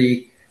player,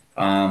 gritty,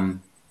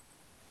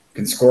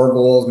 can score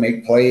goals,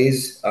 make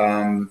plays.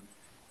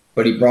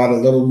 But he brought a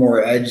little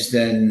more edge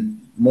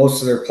than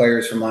most of their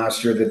players from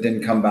last year that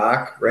didn't come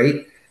back,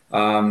 right?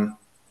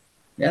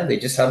 They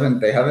just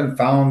haven't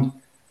found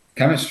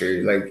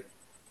chemistry. Like,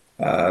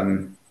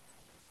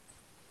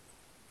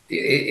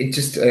 it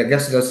just, I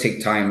guess it does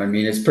take time. I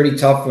mean, it's pretty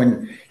tough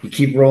when you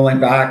keep rolling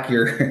back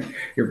your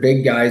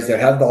big guys that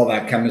have all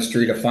that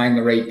chemistry to find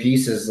the right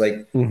pieces.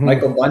 Like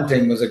Michael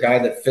Bunting was a guy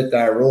that fit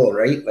that role,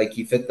 right? Like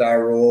he fit that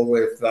role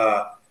with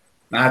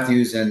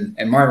Matthews and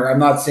Marner. I'm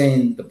not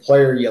saying the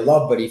player you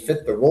love, but he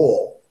fit the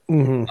role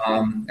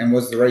and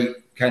was the right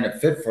kind of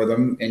fit for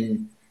them.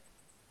 And,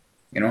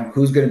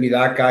 who's going to be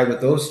that guy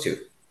with those two?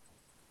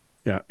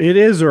 Yeah, it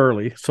is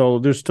early, so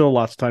there's still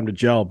lots of time to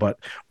gel. But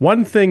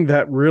one thing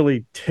that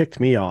really ticked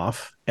me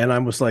off, and I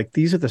was like,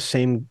 this is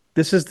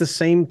the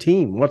same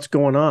team. What's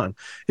going on?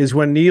 Is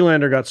when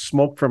Nylander got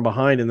smoked from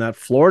behind in that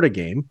Florida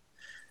game,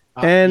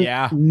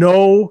 and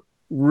no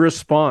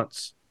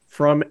response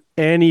from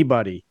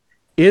anybody.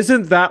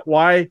 Isn't that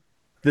why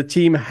the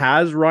team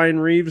has Ryan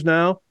Reeves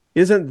now?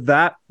 Isn't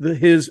that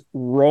his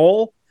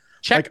role?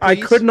 Check, I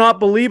could not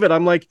believe it.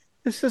 I'm like,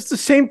 this is the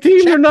same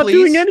team. They're not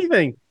doing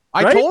anything.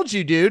 I right? told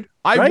you, dude.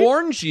 I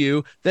warned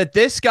you that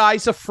this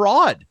guy's a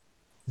fraud.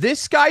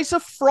 This guy's a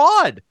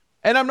fraud.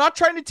 And I'm not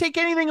trying to take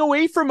anything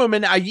away from him.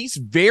 And he's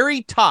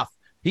very tough.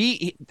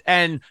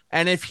 And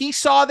if he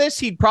saw this,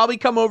 he'd probably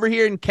come over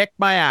here and kick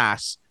my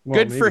ass. Well,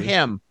 Good for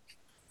him.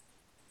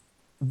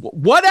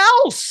 What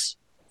else?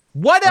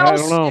 What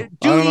else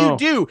do you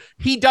do?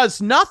 He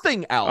does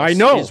nothing else. I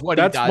know. Is what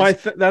he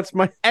does. That's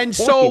my and point.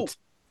 So.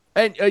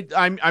 And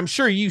I'm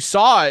sure you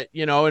saw it,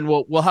 and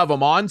we'll have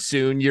him on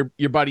soon.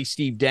 Your buddy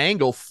Steve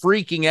Dangle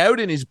freaking out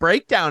in his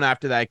breakdown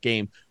after that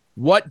game.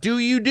 What do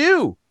you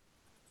do?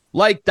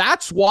 Like,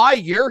 that's why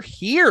you're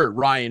here,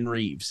 Ryan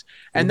Reeves.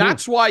 And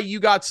that's why you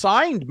got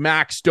signed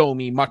Max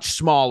Domi, much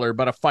smaller,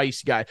 but a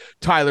feisty guy,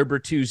 Tyler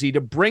Bertuzzi,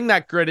 to bring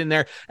that grit in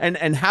there and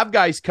have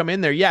guys come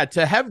in there. Yeah,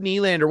 to have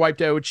Nylander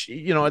wiped out, which,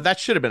 that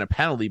should have been a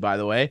penalty, by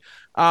the way.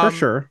 For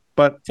sure.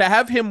 But to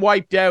have him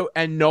wiped out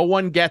and no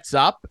one gets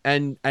up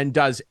and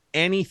does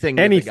anything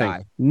with the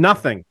guy.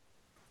 Nothing.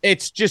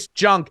 It's just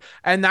junk.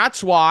 And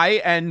that's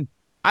why, and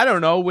I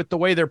don't know, with the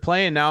way they're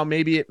playing now,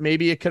 maybe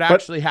it could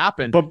actually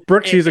happen. But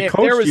Brooks, he's a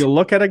coach. Do you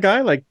look at a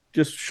guy like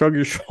just shrug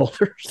your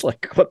shoulders?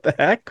 Like, what the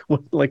heck?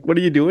 What are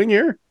you doing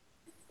here?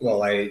 Well,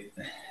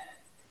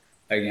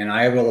 again,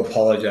 I will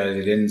apologize.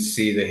 I didn't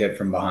see the hit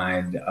from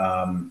behind.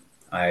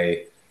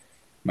 I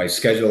My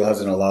schedule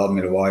hasn't allowed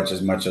me to watch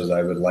as much as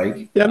I would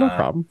like. Yeah, no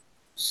problem.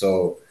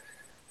 So,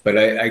 but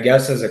I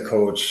guess as a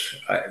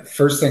coach,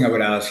 first thing I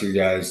would ask you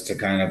guys to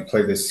kind of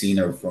play this scene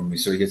out for me,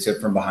 so he gets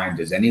hit from behind.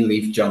 Does any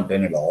Leaf jump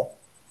in at all?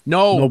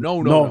 No, No,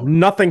 no, no, no, no.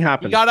 nothing He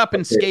happened. got up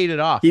and skated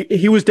off.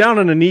 He was down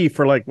on a knee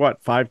for like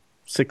what, 5-6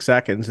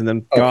 seconds, and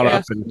then got Okay.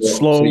 up and So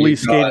slowly you've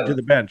skated got to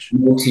the bench.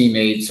 no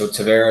teammates. So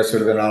Tavares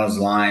would have been on his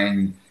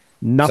line.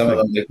 Some of Nothing.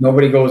 them, like,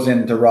 nobody goes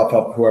in to rough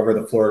up whoever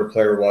the Florida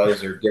player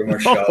was or give him a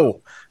shove. Oh,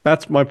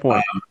 that's my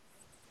point.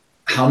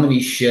 How many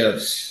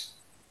shifts?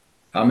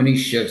 How many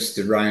shifts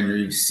did Ryan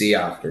Reeves see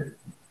after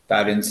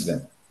that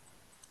incident?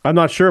 I'm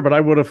not sure, but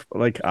I would have,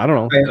 like, I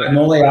don't know. I'm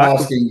only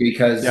asking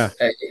because Yeah.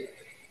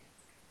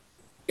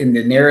 In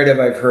the narrative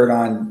I've heard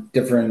on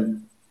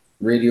different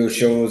radio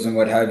shows and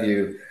what have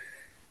you,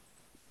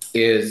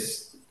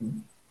 is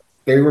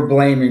they were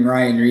blaming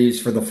Ryan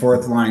Reeves for the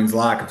fourth line's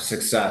lack of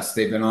success.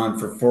 They've been on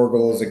for 4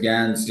 goals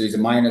against. He's a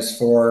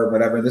 -4,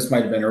 whatever. This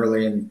might have been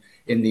early in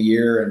the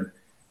year,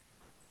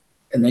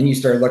 and then you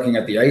start looking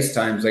at the ice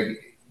times.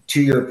 Like,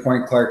 to your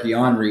point, Clarkie,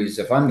 on Reeves,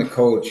 if I'm the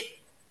coach,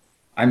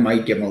 I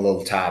might give him a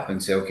little tap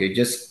and say, okay,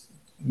 just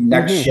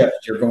next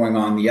shift you're going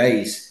on the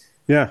ice,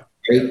 Yeah.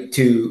 right,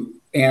 to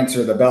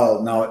answer the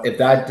bell. Now, if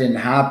that didn't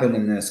happen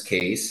in this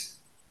case,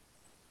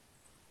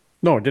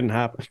 No, it didn't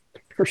happen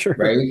for sure.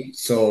 right?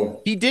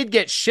 So He did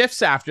get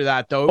shifts after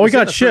that, though. It Oh, he was in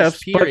got the first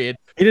shifts, but period.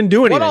 he didn't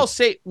do anything.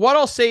 What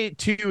I'll say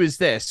too is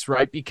this,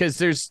 right? Because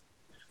there's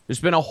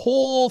been a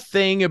whole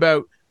thing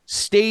about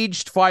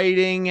staged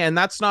fighting, and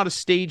that's not a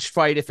staged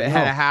fight if it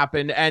had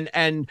happened.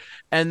 And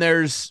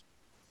there's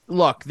a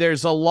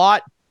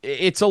lot.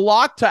 It's a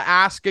lot to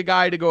ask a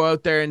guy to go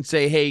out there and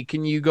say, hey,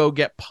 can you go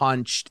get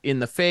punched in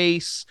the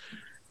face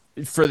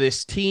for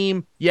this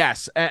team?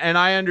 Yes. And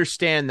I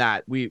understand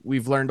that.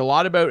 We've learned a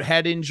lot about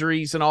head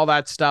injuries and all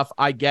that stuff.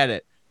 I get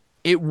it.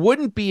 It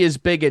wouldn't be as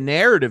big a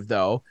narrative,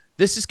 though.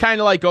 This is kind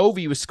of like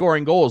Ovi was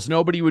scoring goals.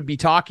 Nobody would be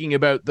talking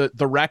about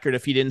the record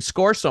if he didn't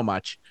score so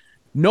much.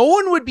 No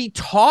one would be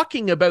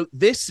talking about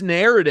this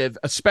narrative,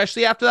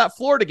 especially after that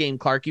Florida game,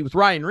 Clarkie, with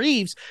Ryan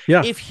Reeves,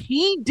 if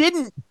he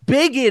didn't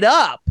big it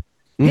up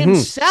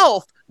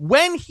himself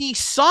when he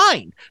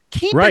signed.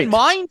 Keep in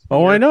mind,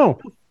 I know.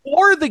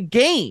 Before the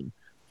game,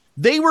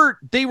 they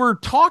were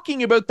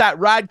talking about that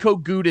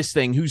Radko Gudas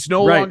thing, who's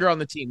no longer on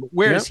the team.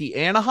 Where is he?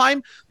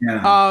 Anaheim?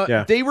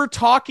 Yeah. They were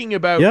talking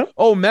about,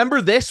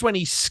 remember this when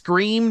he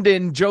screamed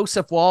in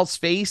Joseph Wall's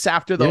face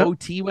after the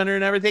OT winner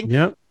and everything?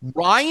 Yeah.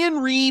 Ryan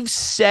Reeves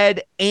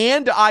said,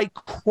 and I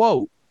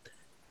quote,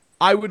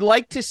 I would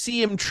like to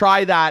see him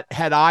try that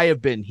had I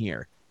have been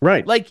here.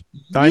 Right. Like,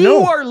 I you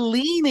know. are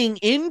leaning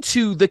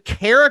into the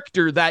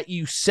character that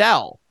you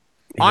sell.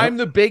 Yep. I'm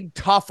the big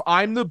tough.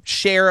 I'm the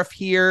sheriff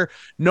here.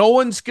 No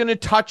one's going to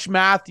touch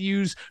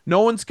Matthews.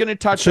 No one's going to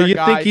touch So our you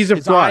guys think he's a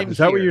fraud? Is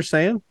that here. what you're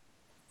saying?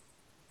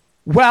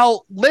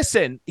 Well,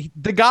 listen,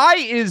 the guy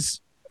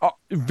is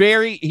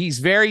he's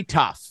very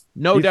tough.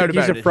 No doubt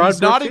about it.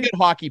 He's not a good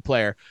hockey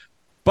player,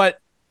 but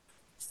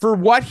for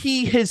what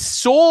he has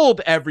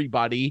sold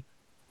everybody,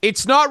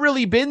 it's not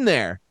really been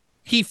there.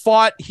 He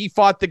fought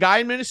the guy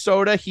in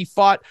Minnesota. He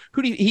fought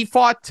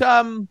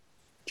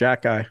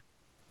Jack Guy.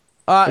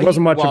 It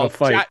wasn't much of a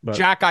fight.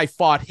 Jack Guy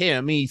fought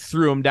him. He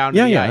threw him down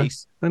to the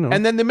ice. I know.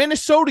 And then the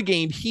Minnesota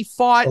game, he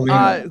fought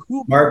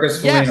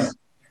Marcus Foligno.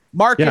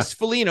 Marcus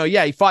Foligno.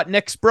 Yeah, he fought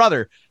Nick's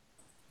brother.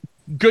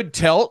 Good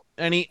tilt.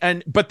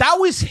 But that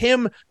was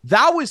him.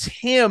 That was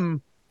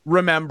him,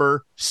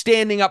 remember,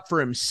 standing up for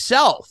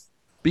himself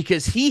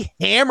because he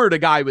hammered a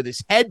guy with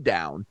his head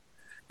down.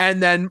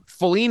 And then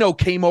Foligno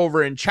came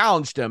over and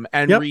challenged him,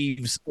 and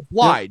Reeves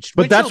obliged.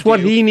 But that's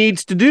what he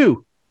needs to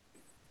do.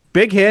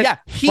 Big hit,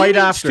 fight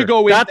after. To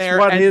go in that's there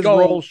what and his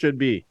role should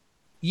be.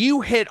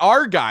 You hit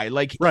our guy.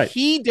 Like,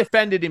 he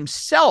defended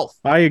himself.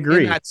 I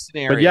agree. In that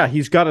scenario. But yeah,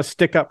 he's got to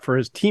stick up for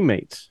his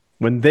teammates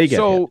when they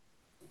get hit.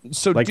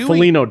 So like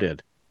Foligno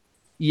did.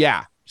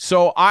 Yeah.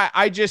 So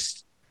I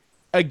just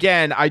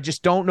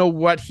don't know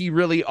what he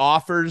really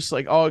offers.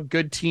 Like, a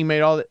good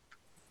teammate, all that.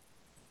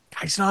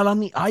 Guy's not on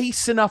the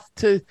ice enough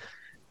to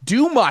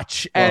do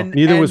much. And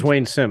neither was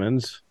Wayne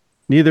Simmons.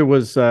 Neither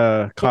was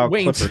Kyle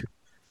Clifford.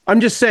 I'm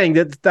just saying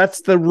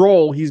that's the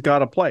role he's got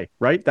to play,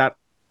 right? That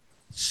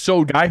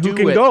guy who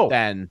can go.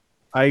 Then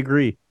I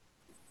agree.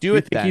 Do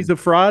it. Think he's a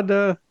fraud,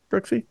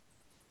 Brooksy?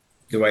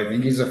 Do I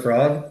think he's a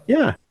fraud?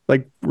 Yeah,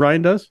 like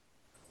Ryan does.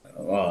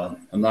 Well,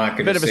 I'm not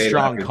going to say a bit of a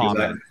strong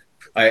comment.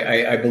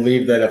 I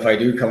believe that if I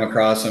do come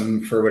across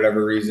him for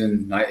whatever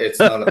reason, it's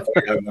not a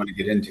fight I want to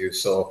get into.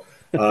 So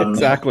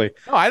exactly.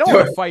 No, I don't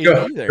want to fight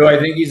either. Do I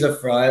think he's a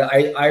fraud?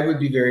 I would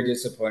be very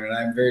disappointed.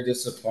 I'm very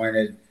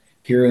disappointed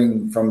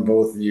hearing from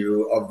both of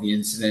you of the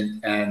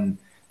incident, and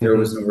there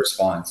was no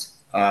response.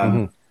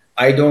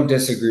 I don't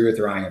disagree with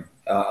Ryan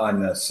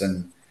on this,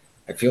 and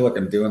I feel like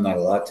I'm doing that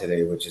a lot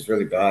today, which is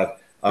really bad.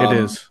 It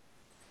is.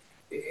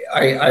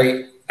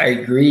 I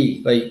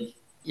agree. Like,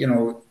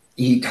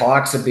 he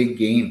talks a big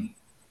game.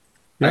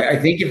 I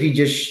think if he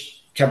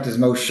just kept his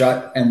mouth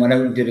shut and went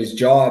out and did his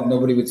job,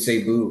 nobody would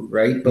say boo,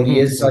 right? But he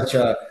is such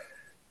a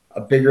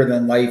bigger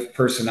than life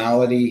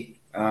personality.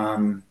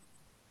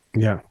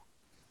 Yeah.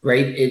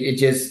 Right. It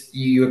just,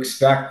 you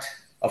expect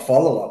a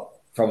follow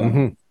up from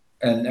him.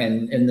 And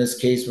in this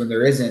case, when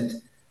there isn't,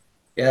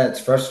 yeah, it's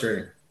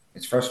frustrating.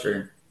 It's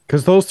frustrating.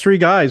 Because those three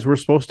guys were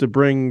supposed to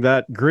bring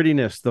that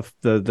grittiness,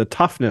 the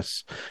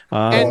toughness,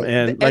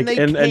 and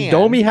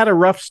Domi had a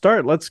rough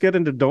start. Let's get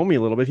into Domi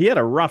a little bit. He had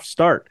a rough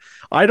start.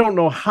 I don't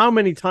know how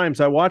many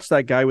times I watched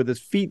that guy with his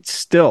feet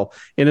still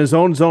in his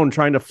own zone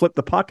trying to flip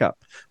the puck up.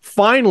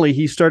 Finally,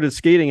 he started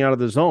skating out of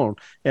the zone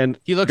and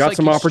he got like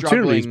some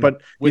opportunities.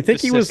 But you think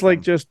he was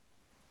like just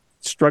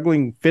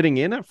struggling fitting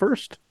in at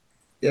first?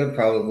 Yeah,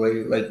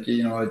 probably. Like,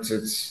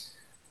 it's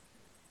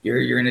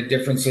you're in a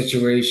different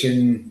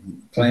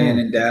situation playing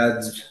in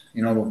dad's,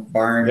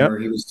 barn where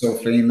he was so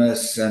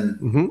famous,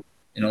 and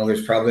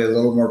there's probably a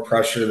little more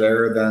pressure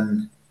there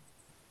than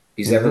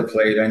he's ever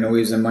played. I know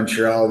he's in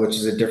Montreal, which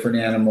is a different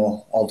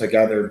animal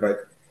altogether,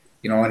 but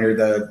under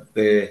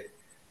the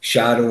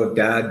shadow of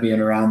dad being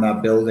around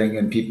that building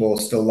and people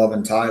still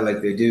loving Ty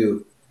like they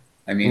do,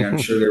 I mean, I'm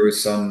sure there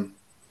was some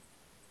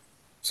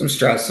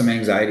stress, some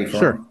anxiety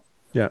for him.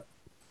 Yeah.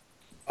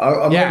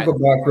 I'm going to go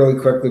back really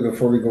quickly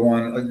before we go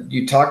on.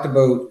 You talked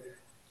about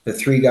the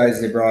three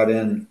guys they brought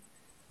in.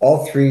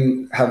 All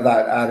three have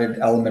that added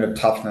element of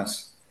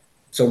toughness.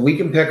 So we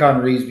can pick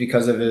on Reeves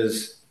because of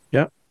his,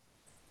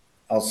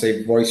 I'll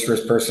say,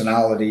 boisterous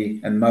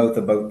personality and mouth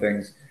about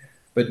things.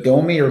 But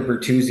Domi or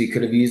Bertuzzi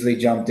could have easily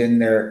jumped in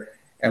there.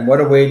 And what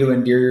a way to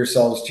endear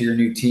yourselves to your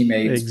new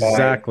teammates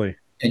by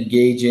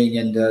engaging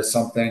into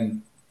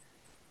something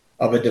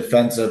of a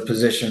defensive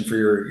position for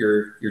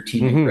your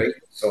teammate, right?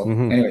 So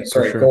anyway,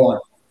 sorry, go on.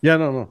 Yeah,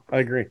 no, I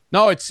agree.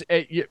 No, it's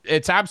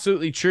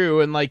absolutely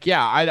true. And like,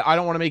 I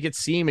don't want to make it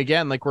seem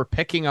again like we're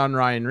picking on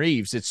Ryan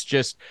Reeves. It's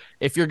just,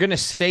 if you're gonna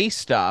say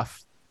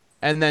stuff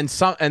and then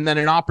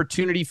an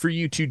opportunity for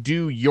you to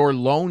do your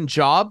lone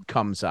job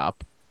comes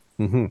up,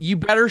 you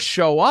better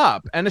show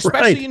up. And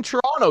especially in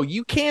Toronto,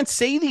 you can't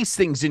say these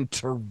things in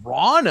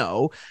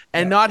Toronto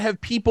and not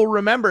have people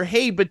remember,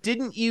 hey, but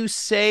didn't you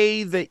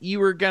say that you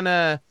were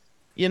gonna,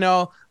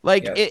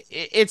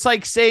 it's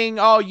like saying,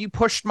 oh, you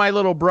pushed my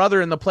little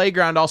brother in the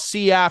playground, I'll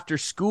see you after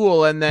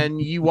school, and then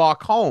you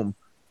walk home.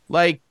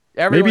 Like,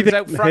 everyone's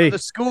out front of the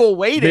school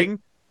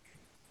waiting.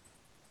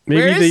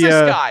 Where is this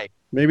guy?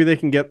 Maybe they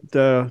can get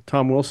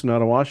Tom Wilson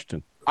out of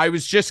Washington. I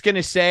was just going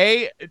to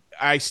say,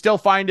 I still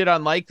find it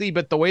unlikely,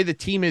 but the way the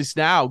team is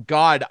now,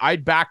 God,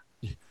 I'd back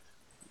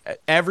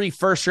every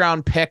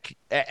first-round pick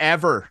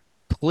ever.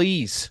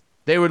 Please.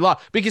 They would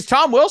love, because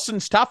Tom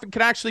Wilson's tough and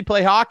can actually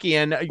play hockey,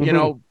 and,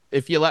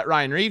 if you let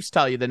Ryan Reeves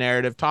tell you the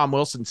narrative, Tom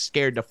Wilson's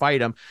scared to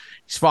fight him.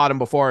 He's fought him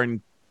before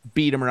and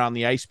beat him around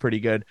the ice pretty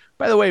good.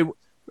 By the way,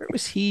 where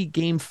was he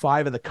game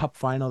 5 of the Cup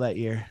final that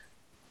year?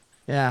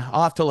 Yeah,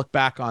 I'll have to look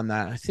back on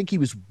that. I think he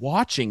was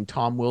watching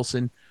Tom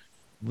Wilson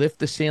lift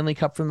the Stanley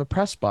Cup from the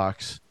press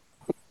box.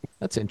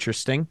 That's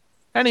interesting.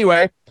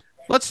 Anyway,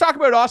 let's talk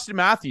about Austin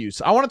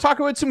Matthews. I want to talk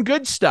about some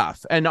good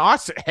stuff. And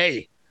Austin,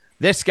 hey,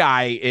 this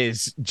guy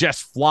is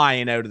just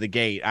flying out of the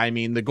gate. I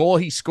mean, the goal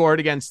he scored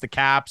against the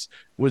Caps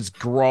was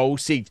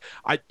gross.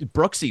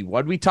 Brooksy,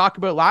 what did we talk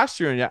about last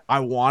year? I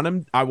want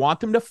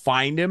them to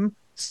find him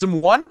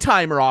some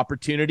one-timer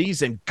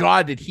opportunities, and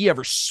God, did he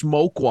ever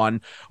smoke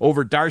one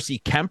over Darcy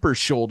Kemper's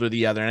shoulder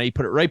the other night. He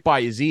put it right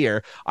by his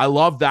ear. I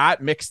love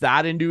that. Mix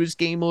that into his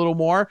game a little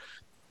more.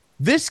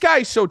 This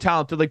guy's so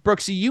talented. Like,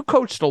 Brooksy, you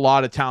coached a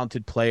lot of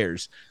talented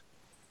players.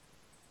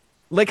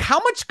 Like, how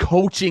much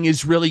coaching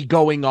is really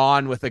going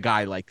on with a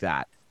guy like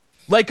that?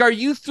 Like, are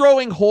you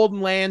throwing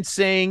Holden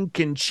Lansing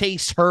and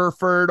Chase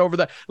Herford over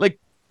the, like,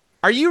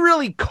 are you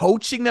really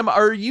coaching them?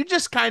 Or are you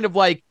just kind of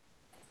like,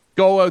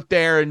 go out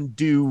there and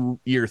do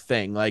your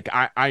thing? Like,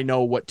 I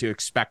know what to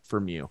expect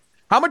from you.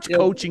 How much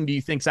coaching do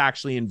you think's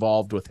actually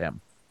involved with him?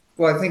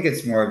 Well, I think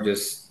it's more of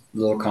just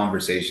little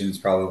conversations,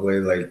 probably,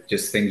 like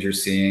just things you're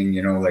seeing,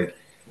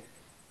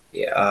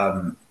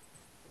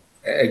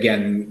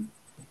 again,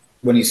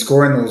 when he's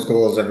scoring those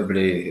goals,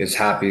 everybody is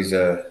happy as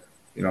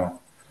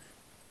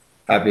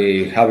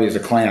happy as a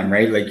clam,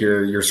 right? Like,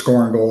 you're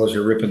scoring goals,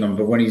 you're ripping them.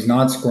 But when he's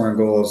not scoring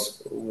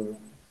goals,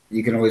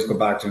 you can always go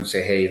back to him and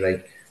say, hey,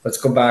 like, let's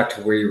go back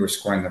to where you were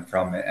scoring them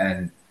from,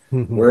 and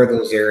where are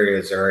those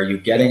areas? Or are you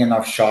getting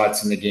enough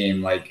shots in the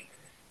game? Like,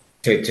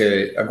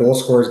 to a goal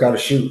scorer's got to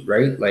shoot,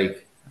 right?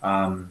 Like,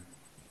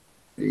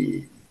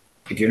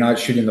 if you're not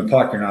shooting the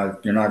puck, you're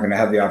not going to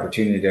have the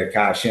opportunity to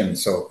cash in.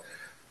 So,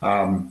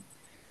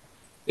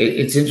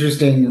 it's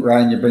interesting,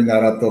 Ryan, you bring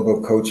that up though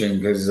about coaching,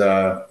 because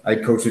I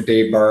coached with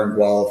Dave Barr in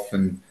Guelph,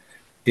 and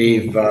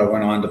Dave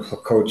went on to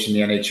coach in the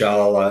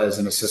NHL as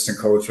an assistant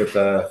coach with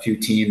a few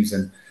teams.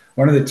 And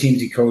one of the teams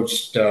he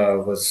coached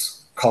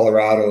was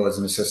Colorado as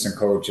an assistant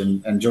coach,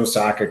 and Joe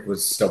Sakic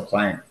was still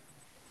playing.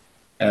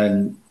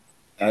 And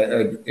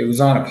it was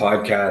on a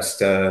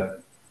podcast.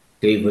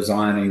 Dave was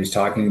on, and he was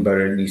talking about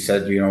it, and he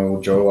said,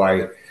 Joe,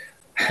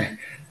 I'm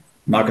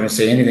not going to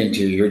say anything to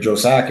you. You're Joe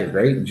Sakic,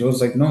 right? And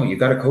Joe's like, no, you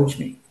got to coach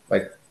me.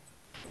 Like,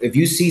 if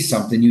you see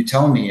something, you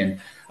tell me. And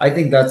I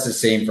think that's the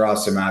same for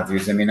Austin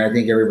Matthews. I mean, I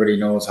think everybody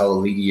knows how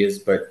elite he is,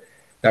 but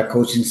that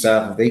coaching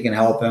staff, if they can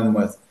help him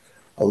with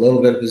a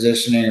little bit of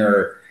positioning,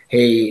 or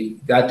hey,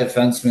 that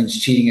defenseman's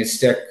cheating his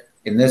stick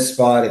in this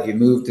spot, if you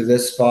move to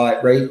this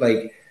spot, right?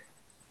 Like,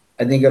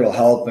 I think it'll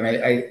help. And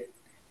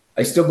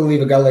I still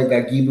believe a guy like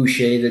that Guy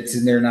Boucher that's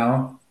in there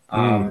now.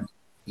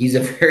 He's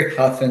a very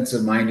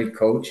offensive minded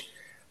coach.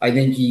 I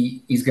think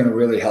he's going to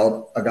really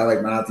help a guy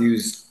like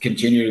Matthews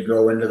continue to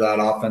grow into that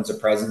offensive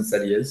presence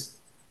that he is.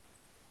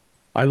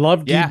 I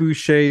love Guy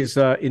Boucher's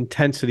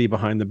intensity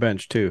behind the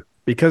bench too,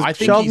 because I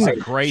think he's a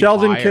great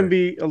Sheldon buyer. can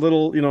be a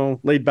little,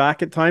 laid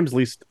back at times, at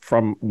least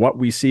from what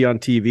we see on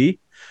TV.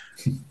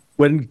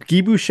 When Guy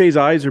Boucher's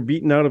eyes are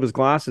beaten out of his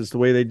glasses the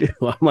way they do,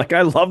 I'm like,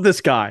 I love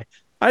this guy.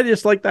 I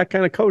just like that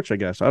kind of coach, I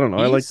guess. I don't know.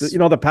 I like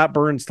the Pat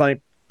Burns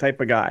type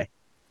of guy.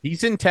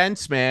 He's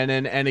intense, man.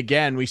 And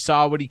again, we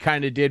saw what he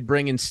kind of did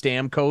bringing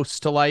Stamkos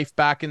to life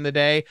back in the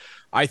day.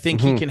 I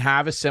think he can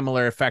have a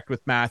similar effect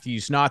with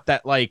Matthews. Not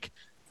that, like,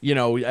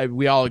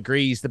 we all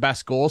agree he's the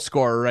best goal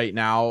scorer right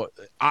now.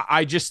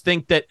 I just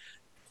think that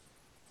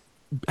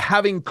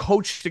having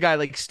coached a guy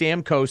like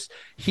Stamkos,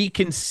 he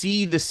can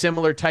see the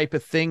similar type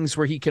of things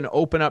where he can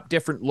open up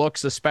different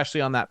looks,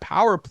 especially on that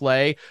power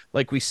play.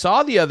 Like we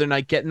saw the other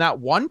night, getting that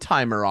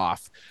one-timer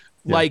off.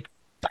 Yeah. Like,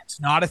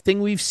 that's not a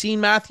thing we've seen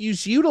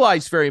Matthews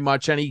utilize very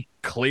much, and he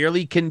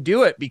clearly can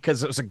do it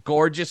because it was a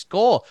gorgeous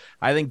goal.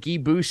 I think Guy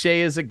Boucher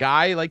is a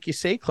guy, like you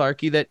say,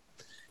 Clarky, that,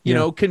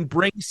 can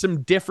bring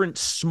some different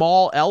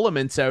small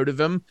elements out of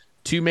him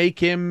to make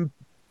him,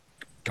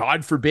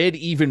 God forbid,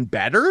 even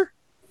better.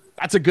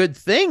 That's a good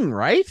thing,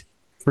 right?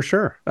 For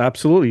sure.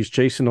 Absolutely. He's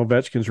chasing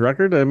Ovechkin's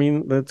record. I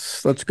mean,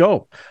 let's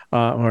go.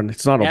 Or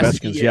it's not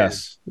Ovechkin's.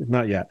 Yes.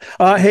 Not yet.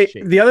 Hey,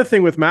 the other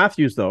thing with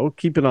Matthews, though,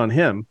 keep it on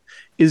him,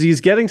 is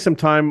he's getting some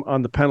time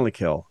on the penalty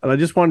kill. And I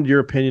just wanted your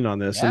opinion on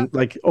this. Yeah. And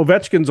like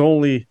Ovechkin's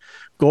only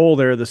goal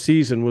there this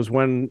season was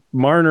when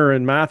Marner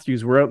and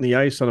Matthews were out in the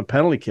ice on a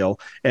penalty kill,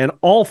 and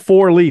all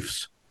four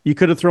Leafs, you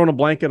could have thrown a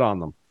blanket on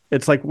them.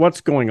 It's like,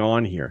 what's going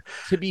on here?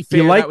 To be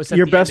fair, that was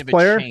your best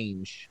player.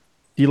 Do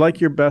you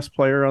like your best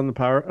player on the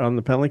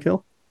penalty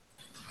kill?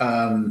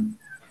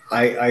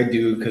 I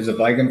do, because if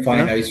I can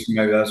find ice for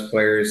my best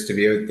players to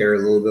be out there a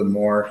little bit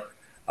more,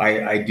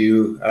 I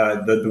do.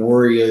 The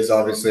worry is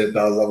obviously at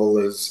that level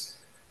is,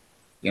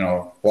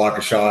 block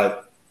a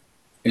shot,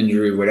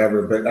 injury,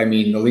 whatever. But I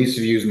mean, the Leafs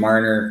have used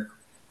Marner,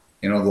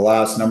 the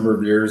last number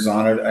of years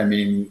on it. I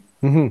mean,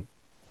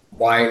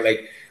 why?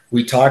 Like,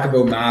 we talk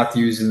about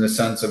Matthews in the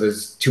sense of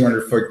his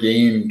 200-foot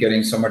game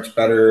getting so much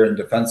better and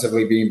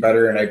defensively being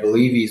better, and I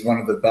believe he's one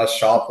of the best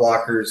shot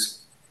blockers.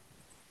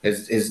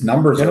 His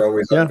numbers are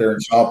always up there in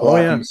shot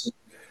blocking.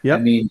 I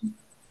mean,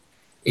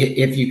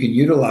 if you can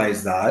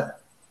utilize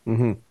that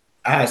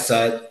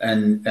asset,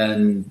 and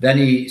then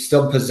he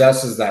still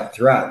possesses that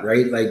threat,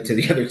 right? Like, to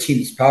the other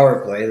team's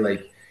power play,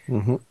 like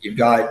you've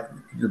got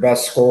your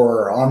best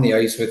scorer on the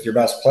ice with your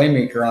best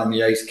playmaker on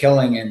the ice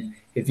killing, and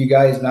if you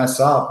guys mess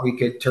up, we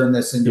could turn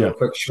this into a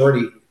quick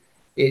shorty.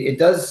 It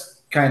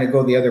does kind of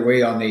go the other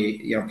way on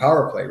the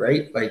power play,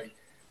 right? Like,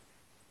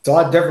 it's a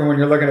lot different when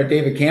you're looking at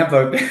David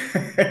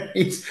Campa.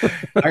 He's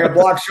I'm gonna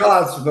block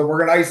shots, but we're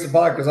gonna ice the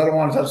puck because I don't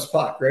want to touch the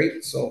puck,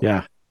 right? So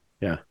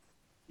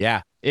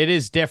yeah, it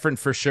is different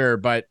for sure.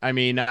 But I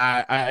mean,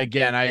 I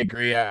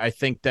agree. I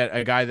think that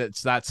a guy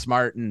that's that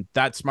smart and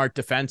that smart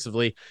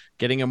defensively,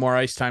 getting him more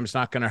ice time is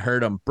not going to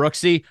hurt him.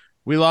 Brooksy,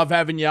 we love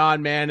having you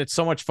on, man. It's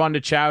so much fun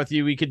to chat with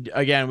you. We could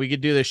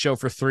do this show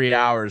for 3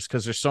 hours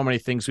because there's so many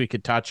things we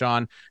could touch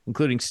on,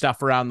 including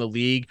stuff around the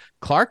league.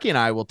 Clarky and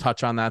I will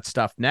touch on that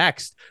stuff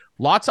next.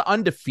 Lots of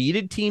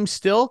undefeated teams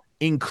still,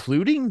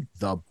 including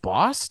the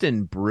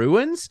Boston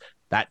Bruins.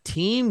 That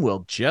team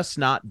will just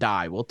not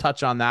die. We'll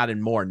touch on that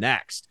and more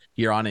next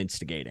here on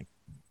Instigating.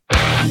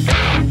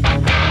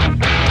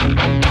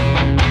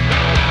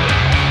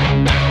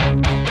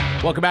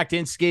 Welcome back to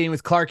Instigating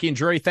with Clarky and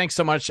Drury. Thanks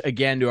so much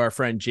again to our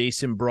friend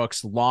Jason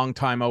Brooks,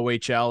 longtime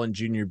OHL and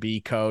Junior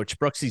B coach.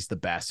 Brooksy's the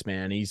best,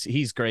 man.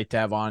 He's great to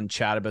have on,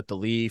 chat about the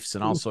Leafs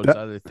and all sorts of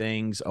other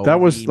things. That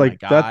was like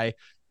guy.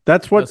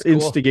 That's what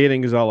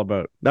Instigating is all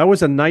about. That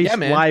was a nice,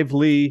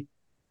 lively,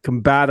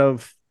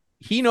 combative.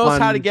 He knows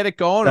how to get it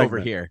going over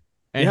here.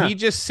 And he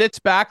just sits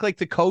back like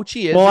the coach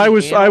he is. Well, I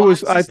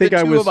think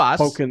I was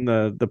poking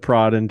the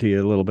prod into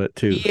you a little bit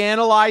too. He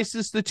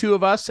analyzes the two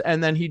of us,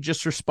 and then he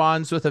just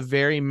responds with a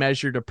very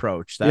measured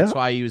approach. That's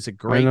why he was a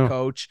great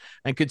coach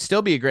and could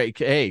still be a great.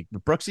 Hey,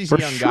 Brooksy's a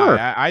young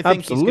guy. I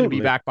think he's going to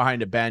be back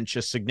behind a bench,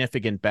 a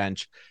significant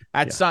bench.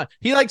 At some,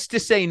 he likes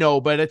to say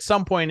no, but at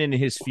some point in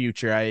his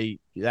future,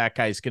 that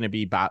guy's going to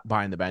be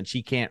behind the bench.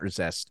 He can't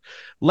resist.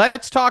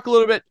 Let's talk a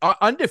little bit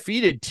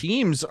undefeated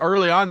teams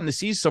early on in the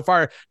season so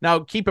far. Now,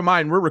 keep in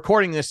mind, we're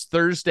recording this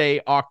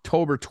Thursday,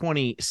 October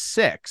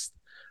 26th.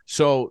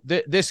 So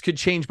this could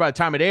change by the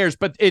time it airs,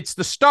 but it's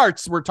the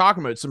starts we're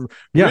talking about. Some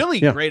really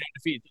great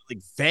undefeated.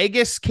 Like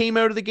Vegas came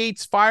out of the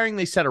gates firing.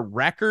 They set a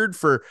record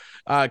for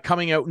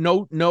coming out.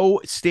 No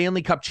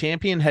Stanley Cup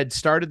champion had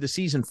started the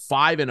season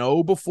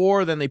 5-0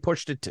 before. Then they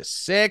pushed it to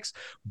 6.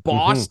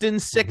 Boston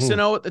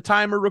 6-0 at the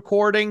time of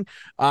recording.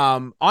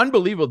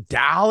 Unbelievable.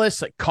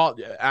 Dallas, like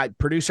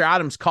producer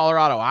Adams,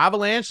 Colorado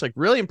Avalanche, like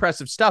really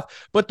impressive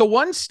stuff. But the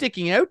one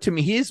sticking out to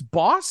me is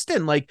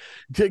Boston. Like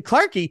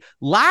Clarky,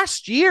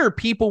 last year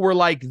people were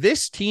like,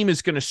 this team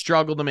is going to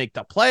struggle to make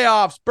the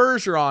playoffs.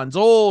 Bergeron's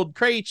old,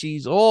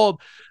 Krejci's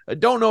old. I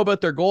don't know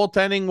about their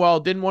goaltending. Well,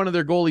 didn't one of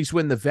their goalies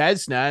win the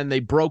Vezina and they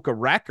broke a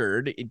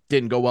record? It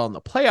didn't go well in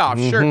the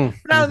playoffs, sure.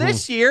 Now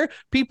this year,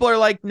 people are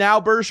like, now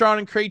Bergeron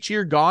and Krejci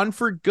are gone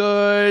for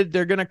good.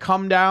 They're going to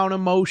come down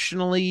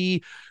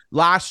emotionally.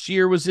 Last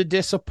year was a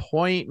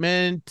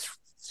disappointment.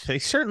 They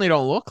certainly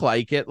don't look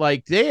like it.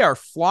 Like they are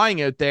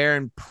flying out there,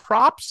 and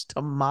props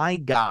to my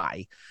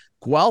guy,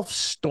 Guelph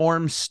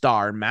Storm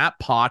star Matt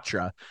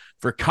Patra,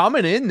 for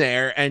coming in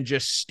there and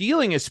just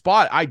stealing his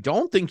spot. I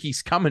don't think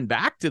he's coming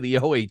back to the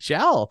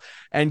OHL,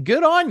 and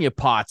good on you,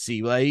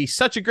 Potsy. Like, he's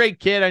such a great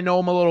kid. I know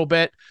him a little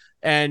bit,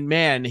 and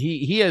man,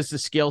 he has the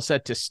skill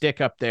set to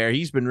stick up there.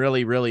 He's been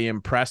really, really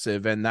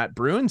impressive. And that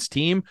Bruins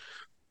team,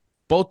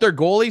 both their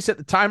goalies at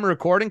the time of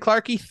recording,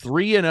 Clarky,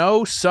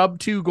 3-0, sub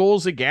 2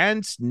 goals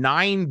against,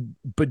 9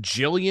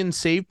 bajillion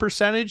save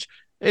percentage.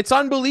 It's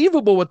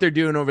unbelievable what they're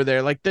doing over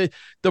there. Like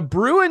the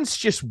Bruins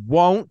just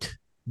won't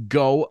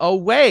go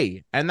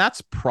away. And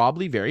that's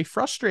probably very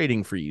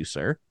frustrating for you,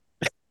 sir.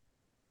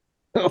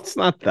 Well, it's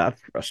not that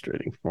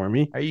frustrating for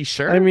me. Are you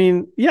sure? I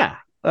mean, yeah.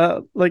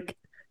 Like,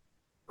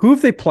 who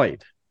have they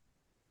played?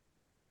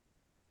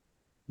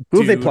 Who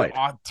have they played?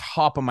 On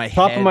top of my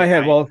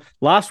head. Well,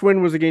 last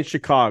win was against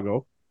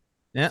Chicago.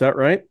 Yeah. Is that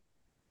right?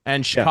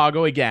 And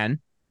Chicago again.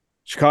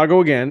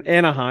 Chicago again.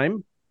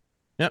 Anaheim.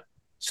 Yep.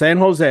 San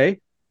Jose.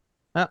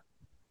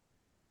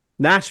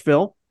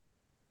 Nashville.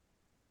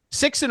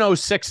 6-0,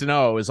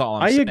 6-0 is all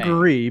I'm saying. I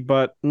agree,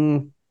 but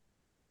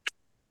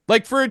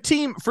like for a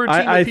team,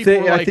 I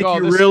think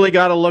you really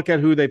got to look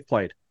at who they've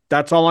played.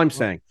 That's all I'm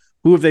saying.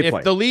 Who have they played?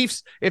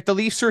 If the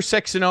Leafs were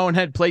 6-0 and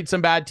had played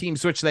some bad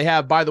teams, which they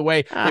have, by the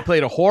way, they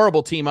played a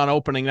horrible team on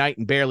opening night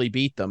and barely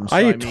beat them. So,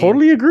 I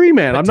totally agree,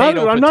 man. I'm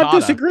not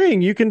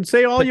disagreeing. You can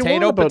say all you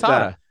want about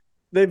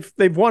that.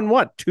 They've won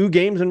what, 2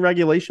 games in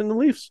regulation, the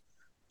Leafs?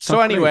 So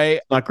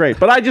anyway, not great,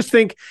 but I just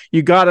think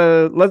you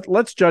gotta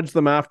let's judge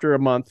them after a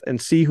month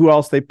and see who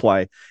else they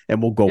play,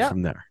 and we'll go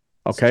from there.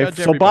 Okay,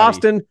 so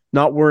Boston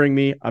not worrying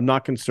me. I'm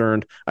not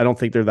concerned. I don't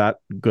think they're that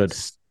good.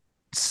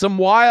 They're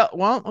not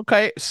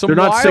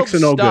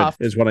 6-0 good,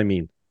 is what I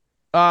mean.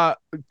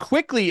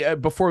 Quickly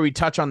before we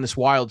touch on this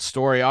wild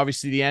story,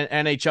 obviously the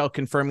NHL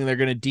confirming they're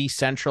going to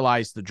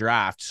decentralize the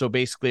draft. So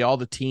basically, all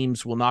the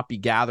teams will not be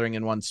gathering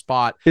in one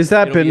spot. Is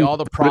that been all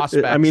the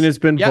prospects? I mean, it's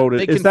been voted.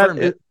 They confirmed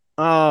it.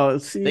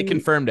 They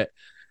confirmed it.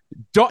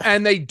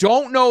 They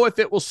don't know if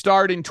it will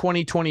start in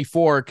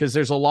 2024 because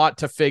there's a lot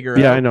to figure out.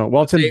 Yeah, I know.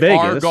 Well, it's in Vegas. They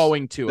are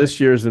going to this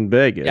ye's in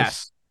Vegas.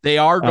 Yes, they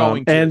are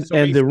going to.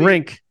 And the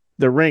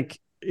rink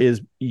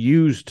is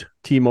used.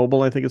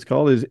 T-Mobile, I think it's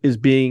called,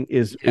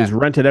 is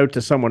rented out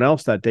to someone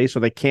else that day, so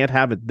they can't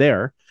have it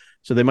there.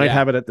 So they might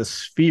have it at the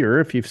Sphere.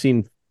 If you've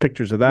seen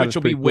pictures of that, which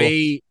will be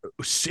way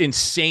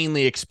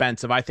insanely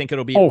expensive. I think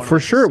it'll be. Oh, for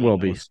sure it will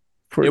be.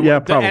 Probably. The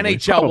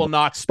NHL will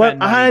not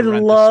spend. But I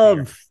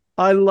love,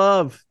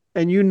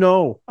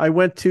 and I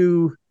went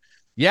to.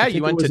 Yeah,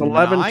 you went to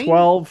 11, 9?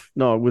 12.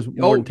 No, it was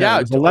more than 10.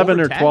 It was 11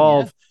 or 10,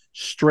 12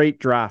 straight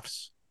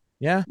drafts.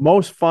 Yeah,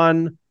 most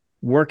fun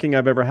working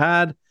I've ever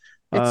had.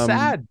 It's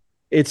sad.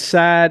 It's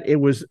sad. It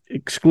was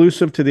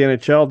exclusive to the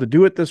NHL to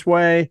do it this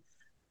way.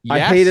 Yes. I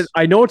hate it.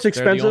 I know it's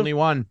expensive. They're the only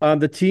one.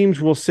 The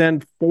teams will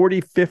send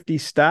 40, 50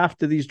 staff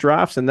to these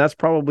drafts, and that's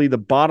probably the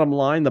bottom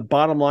line. The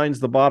bottom line's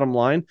the bottom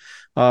line.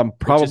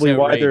 Probably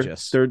why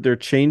they're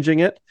changing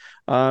it.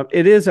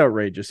 It is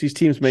outrageous. These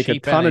teams make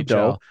cheap a ton NHL. Of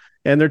dough,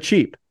 and they're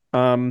cheap.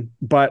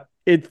 But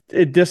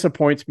it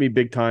disappoints me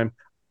big time.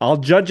 I'll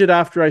judge it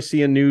after I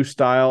see a new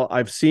style.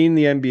 I've seen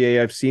the NBA.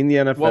 I've seen the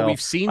NFL. Well,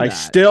 we've seen I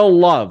still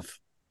love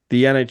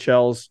the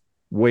NHL's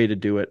way to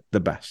do it the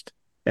best.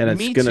 And it's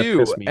going to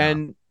piss me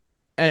off.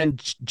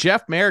 And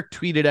Jeff Merrick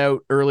tweeted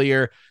out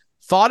earlier,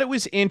 thought it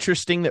was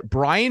interesting that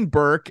Brian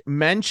Burke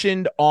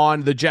mentioned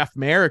on the Jeff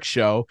Merrick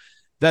show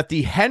that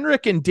the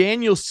Henrik and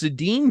Daniel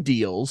Sedin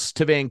deals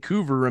to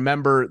Vancouver,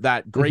 remember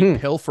that great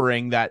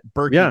pilfering that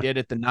Berkey did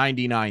at the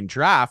 99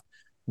 draft,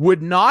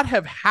 would not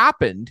have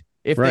happened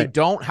if they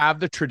don't have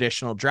the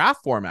traditional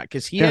draft format,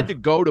 because he had to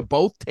go to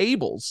both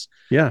tables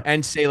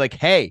and say like,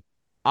 hey,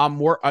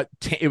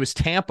 it was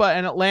Tampa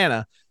and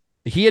Atlanta.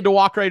 He had to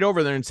walk right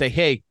over there and say,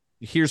 hey,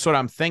 here's what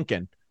I'm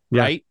thinking.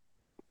 Right.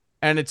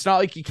 And it's not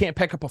like you can't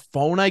pick up a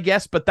phone, I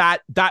guess, but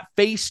that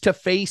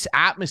face-to-face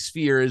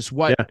atmosphere is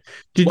what. Yeah.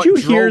 Did you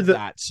hear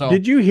that? So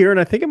did you hear? And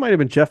I think it might have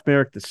been Jeff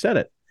Merrick that said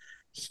it.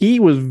 He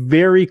was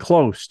very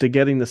close to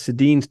getting the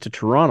Sedins to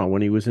Toronto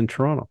when he was in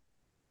Toronto.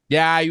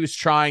 Yeah, he was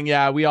trying.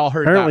 Yeah, we all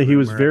heard. Apparently, he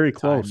was very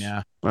close.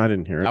 Yeah, I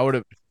didn't hear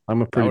it.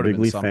 I'm a pretty big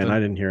Leaf fan. I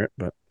didn't hear it,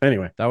 but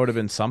anyway. That would have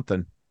been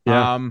something.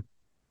 Yeah.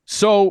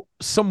 So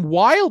some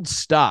wild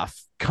stuff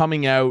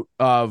coming out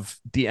of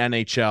the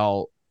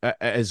NHL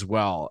as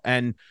well.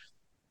 And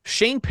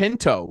Shane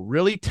Pinto,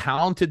 really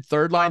talented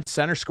third line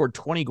center, scored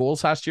 20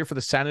 goals last year for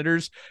the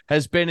Senators,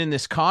 has been in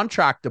this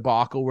contract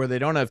debacle where they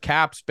don't have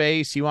cap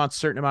space. He wants a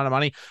certain amount of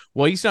money.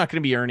 Well, he's not going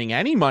to be earning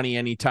any money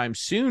anytime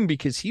soon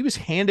because he was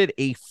handed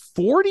a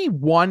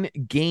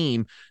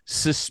 41-game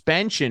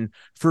suspension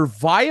for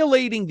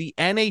violating the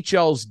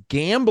NHL's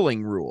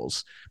gambling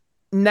rules.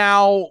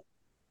 Now,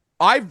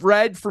 I've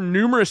read from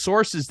numerous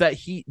sources that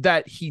he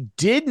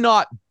did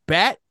not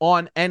bet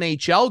on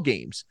NHL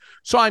games.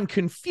 So I'm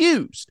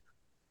confused.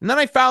 And then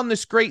I found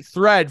this great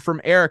thread from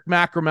Eric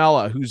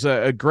Macramella, who's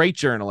a great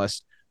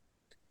journalist.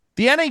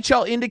 The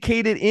NHL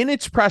indicated in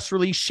its press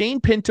release Shane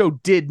Pinto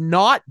did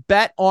not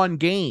bet on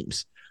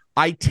games.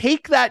 I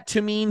take that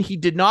to mean he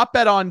did not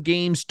bet on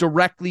games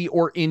directly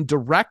or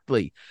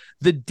indirectly.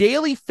 The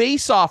Daily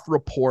Faceoff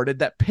reported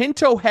that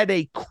Pinto had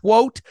a,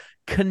 quote,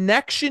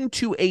 connection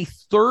to a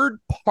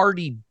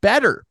third-party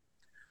bettor.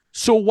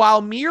 So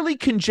while merely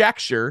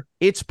conjecture,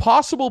 it's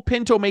possible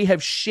Pinto may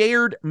have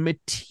shared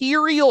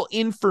material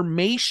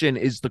information,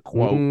 is the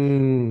quote,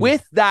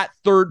 with that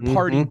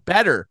third-party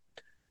bettor.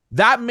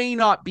 That may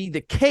not be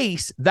the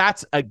case.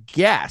 That's a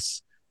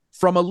guess.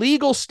 From a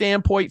legal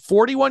standpoint,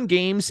 41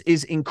 games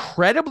is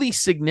incredibly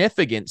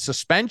significant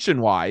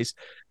suspension-wise.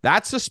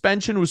 That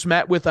suspension was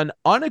met with an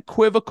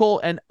unequivocal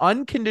and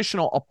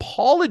unconditional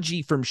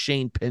apology from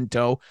Shane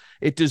Pinto.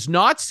 It does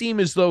not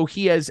seem as though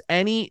he has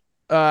any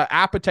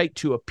appetite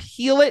to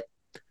appeal it,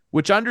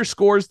 which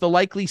underscores the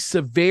likely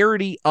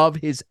severity of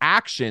his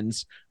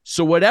actions.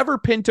 So whatever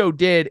Pinto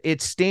did,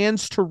 it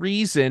stands to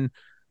reason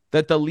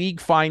that the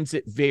league finds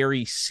it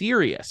very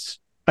serious.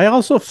 I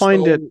also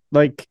find it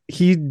like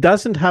he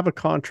doesn't have a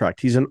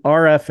contract. He's an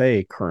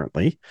RFA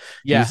currently.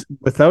 Yeah. He's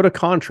without a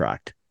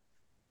contract.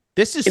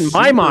 This is in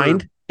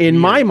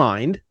my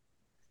mind,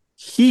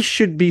 he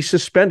should be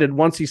suspended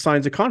once he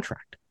signs a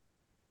contract.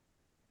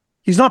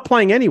 He's not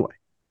playing anyway.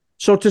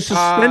 So to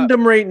suspend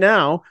him right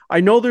now,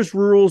 I know there's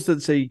rules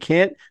that say you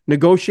can't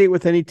negotiate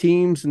with any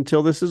teams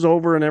until this is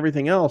over and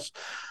everything else.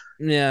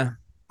 Yeah.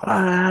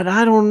 But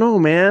I don't know,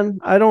 man.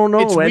 I don't know.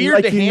 It's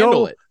weird to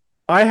handle it.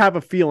 I have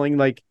a feeling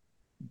like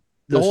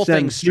the whole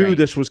thing knew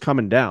this was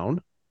coming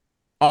down.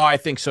 Oh, I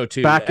think so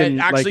too. Back in,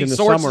 actually, in the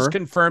sources summer,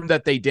 confirmed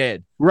that they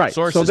did. Right.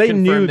 Sources so they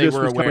knew this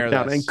were was aware coming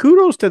down. this. And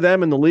kudos to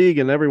them and the league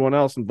and everyone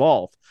else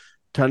involved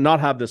to not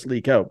have this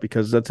leak out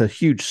because that's a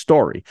huge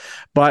story.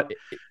 But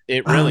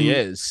it really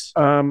is.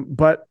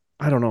 But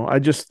I don't know. I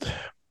just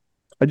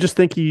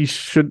think he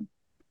should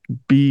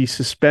be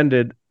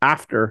suspended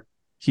after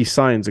he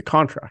signs a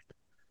contract.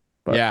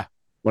 But yeah.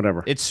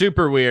 Whatever. It's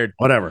super weird.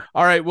 Whatever.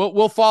 All right,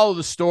 we'll follow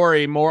the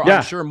story more. Yeah.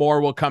 I'm sure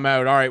more will come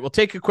out. All right, we'll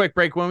take a quick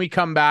break. When we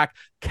come back,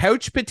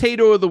 Couch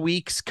Potato of the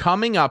Week's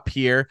coming up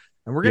here,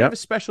 and we're gonna have a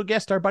special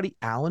guest. Our buddy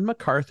Alan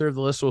MacArthur of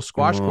the Listowel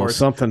Squash Course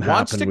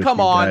wants to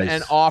come on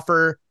and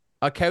offer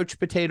a couch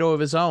potato of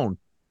his own.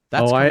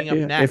 That's coming up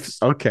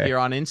next. Here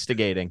on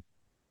Instigating.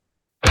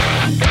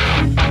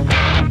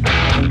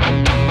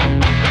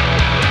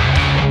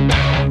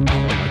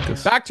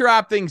 Back to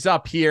wrap things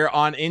up here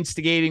on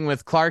Instigating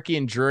with Clarky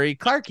and Drury.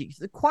 Clarky,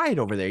 quiet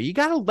over there. You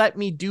got to let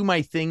me do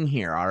my thing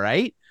here, all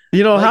right?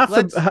 You know,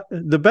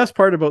 the best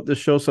part about this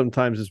show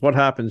sometimes is what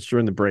happens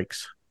during the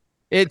breaks.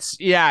 It was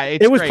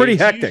great. Pretty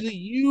hectic.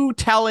 You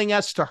telling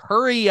us to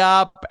hurry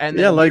up and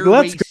then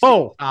let's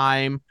go.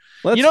 Time.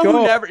 Let's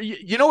go.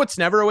 You know what's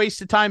never a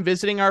waste of time?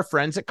 Visiting our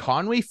friends at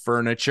Conway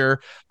Furniture,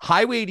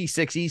 Highway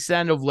 86 east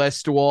end of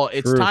Listowel.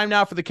 It's time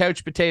now for the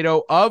Couch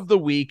Potato of the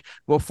Week.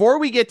 Before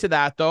we get to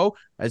that, though,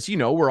 as you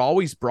know, we're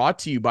always brought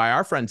to you by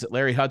our friends at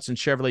Larry Hudson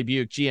Chevrolet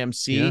Buick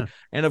GMC,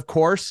 and of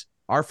course,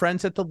 our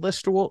friends at the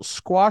Listowel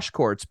Squash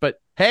Courts. But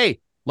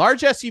hey,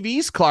 large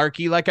SUVs,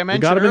 Clarky, like I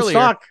mentioned earlier. In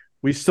stock.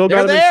 We still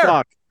got them in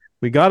stock.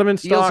 We got them in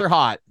stock. Deals are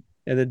hot.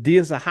 And the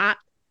deals are hot.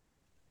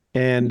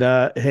 And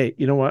hey,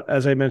 you know what?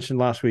 As I mentioned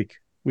last week,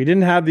 we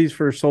didn't have these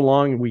for so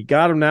long. We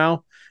got them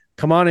now.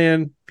 Come on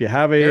in. If you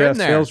have a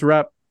sales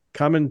rep,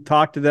 come and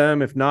talk to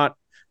them. If not,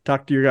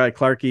 talk to your guy,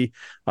 Clarky.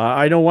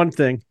 I know one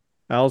thing.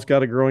 Al's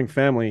got a growing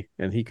family,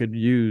 and he could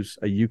use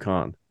a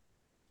Yukon.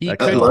 He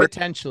could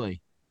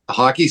potentially.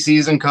 Hockey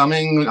season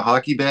coming,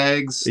 hockey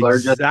bags.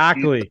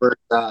 Exactly.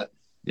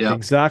 Yeah.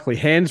 Exactly.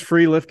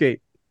 Hands-free liftgate.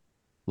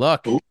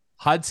 Look,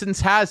 Hudson's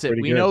has it.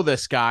 Pretty we good. know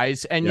this,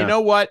 guys. And you know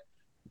what?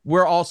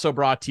 We're also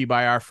brought to you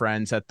by our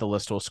friends at the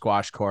Listowel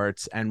Squash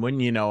Courts. And when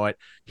you know it,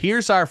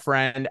 here's our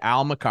friend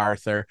Al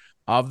MacArthur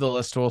of the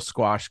Listowel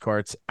Squash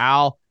Courts.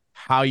 Al,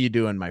 how you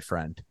doing, my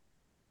friend?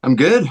 I'm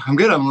good. I'm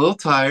a little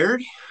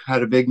tired.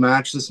 Had a big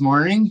match this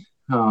morning.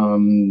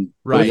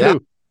 Right. Yeah,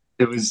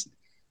 it was.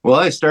 Well,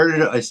 I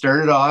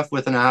started off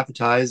with an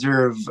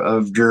appetizer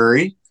of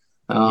Drury.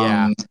 It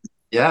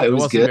was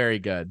wasn't good. Very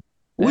good.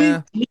 We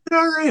did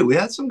all right. We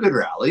had some good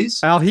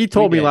rallies. Al, he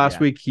told me last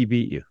week he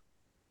beat you.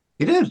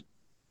 He did.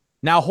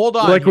 Now hold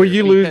on. Like, were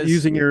you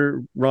using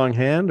your wrong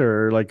hand,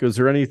 or like, was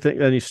there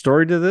any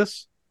story to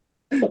this?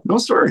 No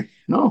story.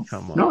 No,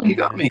 Come on, no, you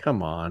got man. me.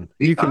 Come on.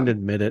 You You got can me.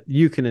 admit it.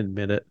 You can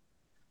admit it.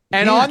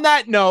 And Yeah. on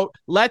that note,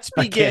 let's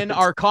I begin can't.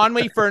 our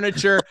Conway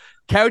Furniture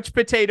Couch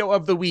Potato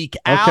of the Week.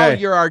 Al,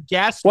 Okay. you're our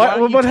guest. Why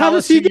don't What? you But how tell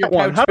does us who he your get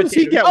one? couch How does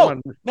he potato?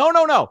 get No,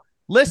 one? no.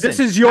 Listen, This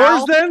is yours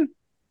Al, then?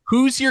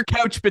 who's your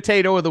couch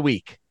potato of the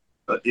week?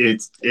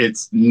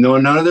 It's no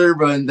none other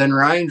than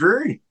Ryan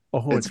Drury.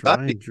 Oh, It's it's got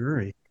Ryan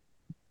Drury.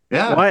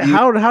 Yeah. Why?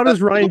 How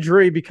does Ryan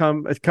Drury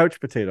become a couch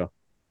potato?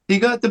 He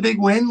got the big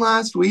win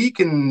last week,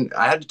 and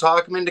I had to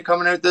talk him into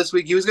coming out this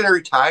week. He was going to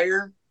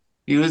retire.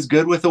 He was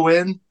good with the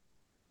win.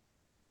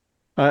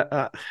 Look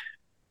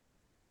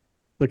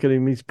at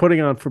him. He's putting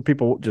on, for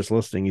people just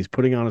listening, he's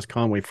putting on his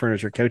Conway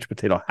Furniture couch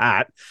potato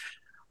hat.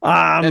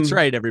 That's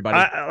right,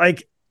 everybody.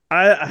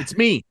 It's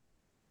me.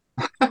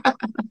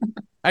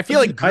 I feel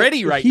like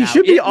gritty right he now. He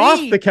should be It's off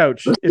me. the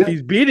couch. If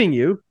he's beating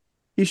you,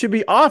 he should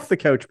be off the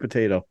couch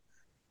potato.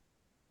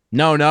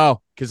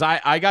 No, because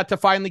I got to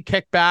finally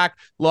kick back.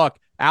 Look,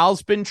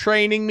 Al's been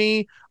training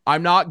me.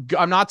 I'm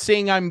not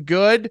saying I'm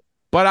good,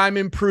 but I'm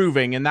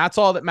improving, and that's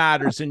all that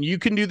matters. And you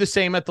can do the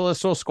same at the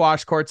Listle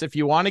Squash Courts. If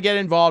you want to get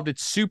involved,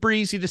 it's super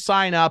easy to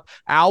sign up.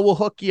 Al will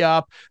hook you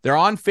up. They're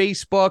on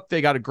Facebook.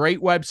 They got a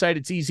great website.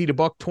 It's easy to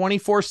book,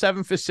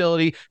 24/7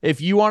 facility. If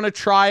you want to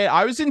try it,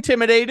 I was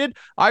intimidated.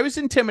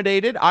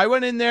 I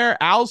went in there.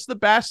 Al's the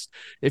best.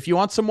 If you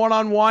want some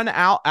one-on-one,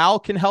 Al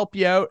can help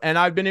you out, and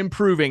I've been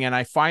improving, and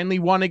I finally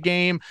won a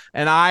game,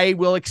 and I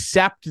will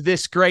accept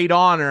this great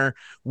honor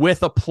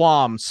with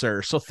aplomb,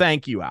 sir. So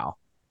thank you, Al.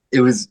 It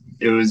was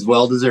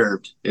well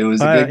deserved. It was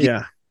a good game.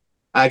 Yeah.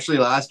 Actually,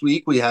 last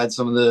week we had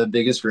some of the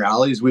biggest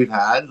rallies we've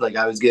had. Like,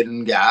 I was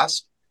getting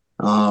gassed.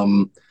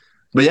 But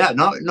yeah,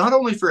 not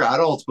only for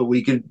adults, but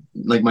we could,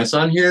 like, my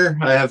son here,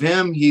 I have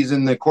him. He's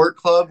in the court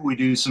club. We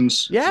do some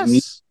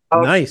Yes.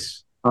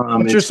 Nice.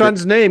 What's your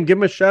son's name? Give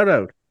him a shout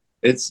out.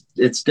 It's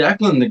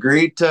Declan, the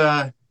great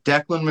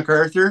Declan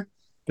MacArthur.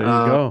 There you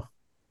go.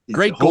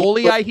 Great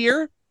goalie, I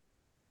hear.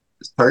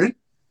 Pardon?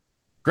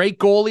 Great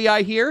goalie,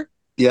 I hear.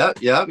 Yeah.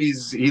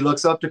 He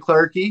looks up to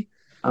Clarky.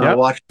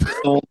 Watching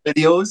old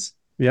videos.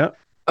 Yeah.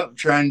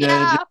 Trying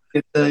to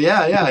get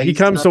the He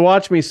comes to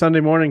watch me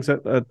Sunday mornings in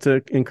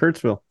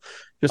Kurtzville,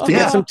 just to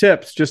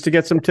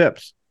get some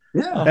tips.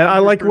 Yeah. And I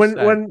like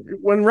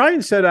when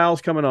Ryan said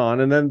Al's coming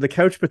on, and then the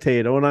couch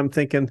potato, and I'm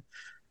thinking,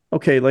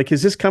 okay, like,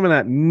 is this coming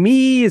at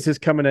me? Is this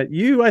coming at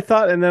you? I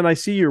thought, and then I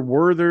see your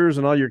Werthers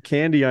and all your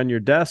candy on your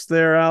desk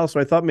there, Al. So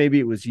I thought maybe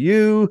it was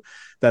you.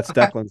 That's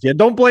Declan's. Yeah,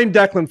 don't blame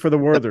Declan for the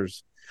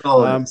Werthers.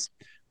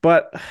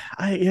 But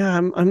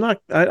I'm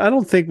not. I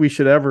don't think we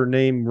should ever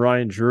name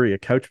Ryan Drury a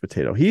couch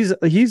potato. He's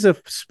a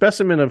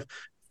specimen of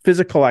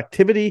physical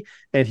activity,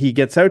 and he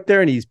gets out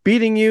there and he's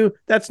beating you.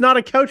 That's not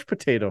a couch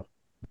potato.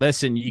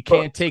 Listen, you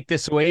can't take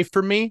this away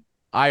from me.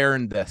 I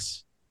earned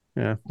this.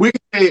 Yeah, we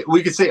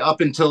could say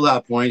up until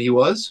that point he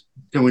was.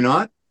 Can we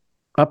not?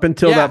 Up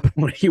until that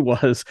point he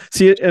was.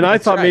 See, and I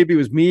thought maybe it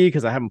was me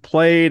because I haven't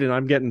played and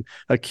I'm getting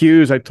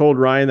accused. I told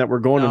Ryan that we're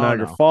going to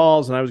Niagara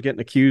Falls, and I was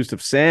getting accused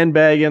of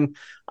sandbagging.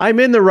 I'm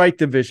in the right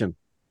division.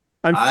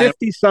 I'm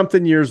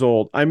 50-something years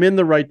old. I'm in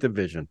the right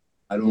division.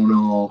 I don't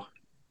know.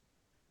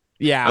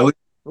 Yeah. I would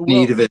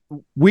need of it.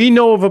 We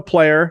know of a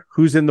player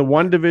who's in the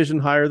one division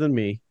higher than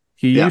me.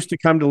 He used to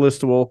come to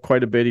Listowel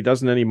quite a bit. He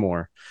doesn't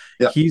anymore.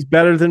 Yeah. He's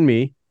better than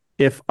me.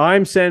 If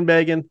I'm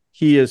sandbagging,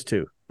 he is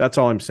too. That's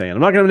all I'm saying. I'm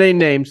not going to name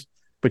names,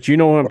 but you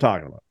know what I'm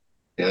talking about.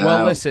 Yeah.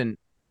 Well, listen,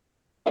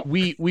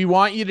 we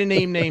want you to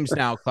name names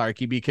now,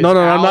 Clarky, because no,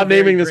 I'm not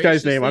naming this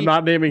guy's name. I'm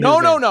not naming his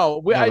name.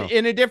 No.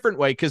 In a different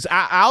way, because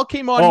Al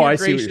came on here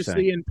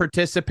graciously and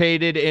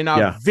participated in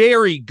a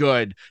very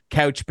good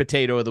couch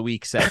potato of the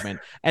week segment.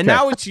 And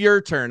now it's your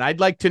turn.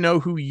 I'd like to know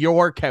who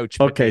your couch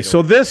potato is. Okay,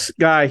 so this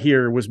guy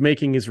here was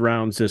making his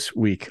rounds this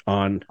week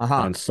on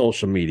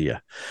social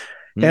media.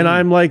 And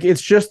I'm like,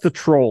 it's just the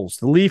trolls,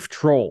 the Leaf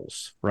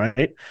trolls,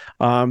 right?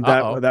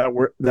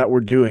 That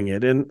were doing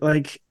it. And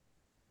like,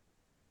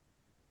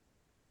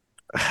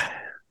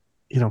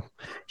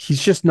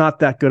 he's just not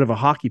that good of a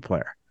hockey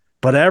player.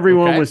 But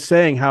everyone was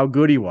saying how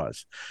good he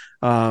was.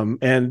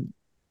 And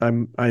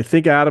I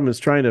think Adam is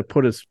trying to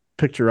put his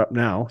picture up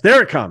now.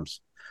 There it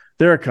comes.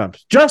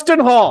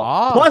 Justin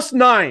Hall,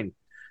 +9.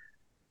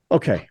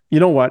 Okay, you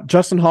know what?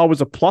 Justin Hall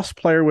was a plus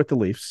player with the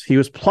Leafs. He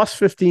was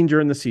 +15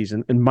 during the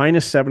season and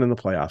 -7 in the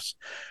playoffs.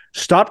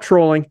 Stop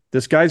trolling.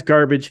 This guy's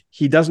garbage.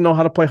 He doesn't know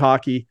how to play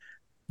hockey.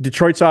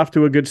 Detroit's off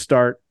to a good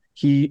start.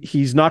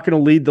 He's not going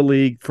to lead the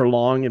league for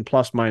long in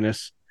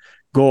plus-minus.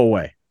 Go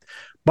away.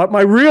 But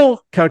my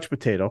real couch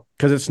potato,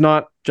 because it's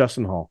not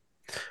Justin Hall,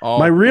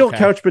 my real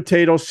couch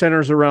potato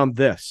centers around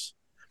this.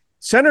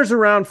 Centers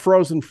around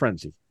Frozen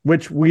Frenzy,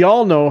 which we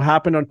all know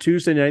happened on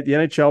Tuesday night. The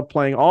NHL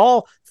playing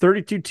all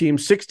 32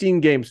 teams, 16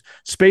 games,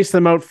 spaced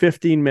them out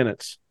 15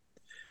 minutes.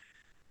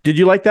 Did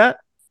you like that?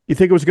 You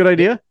think it was a good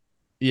idea?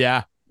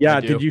 Yeah. Yeah.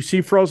 Did you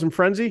see Frozen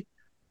Frenzy?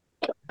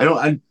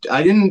 I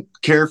didn't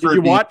care for it.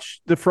 Did you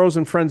watch the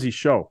Frozen Frenzy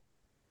show?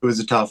 It was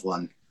a tough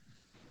one.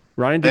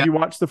 Ryan, did you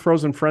watch the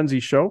Frozen Frenzy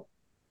show?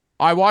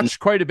 I watched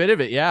quite a bit of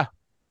it, yeah.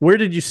 Where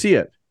did you see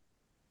it?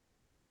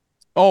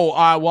 Oh,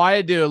 well, I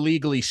had to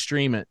illegally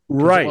stream it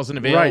because Right, it wasn't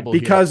available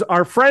because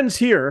our friends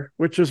here,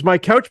 which was my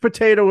couch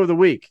potato of the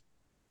week,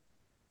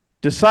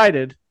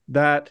 decided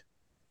that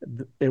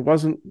it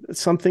wasn't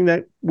something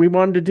that we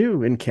wanted to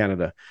do in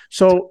Canada.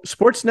 So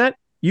Sportsnet,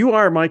 you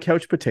are my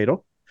couch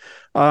potato.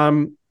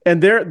 And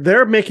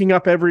they're making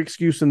up every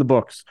excuse in the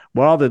books.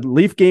 Well, the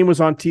Leaf game was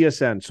on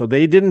TSN, so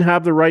they didn't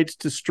have the rights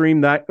to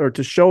stream that or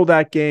to show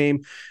that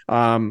game. They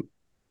had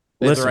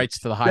the rights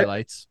to the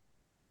highlights.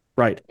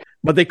 Right.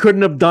 But they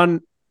couldn't have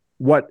done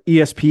what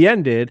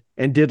ESPN did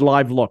and did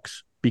live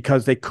looks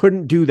because they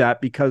couldn't do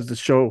that because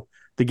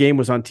the game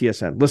was on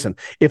TSN. Listen,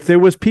 if there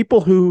was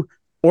people who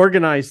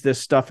organized this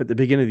stuff at the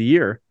beginning of the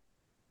year,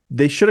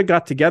 they should have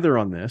got together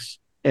on this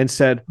and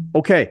said,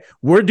 okay,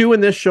 we're doing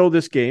this show,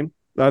 this game,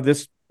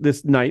 this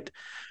night.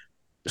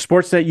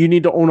 Sportsnet, you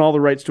need to own all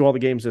the rights to all the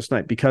games this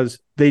night because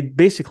they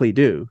basically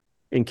do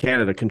in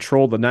Canada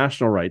control the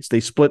national rights. They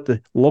split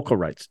the local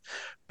rights,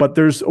 but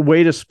there's a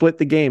way to split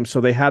the game.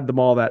 So they had them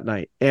all that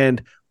night.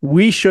 And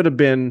we should have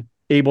been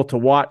able to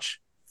watch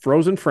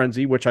Frozen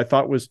Frenzy, which I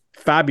thought was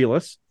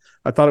fabulous.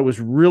 I thought it was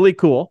really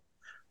cool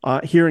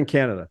here in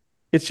Canada.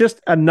 It's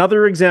just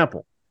another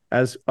example.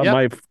 As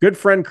my good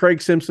friend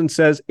Craig Simpson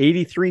says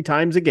 83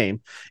 times a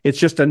game, it's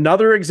just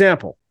another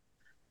example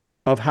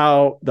of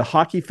how the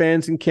hockey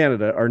fans in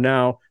Canada are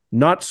now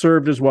not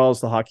served as well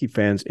as the hockey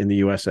fans in the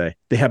USA.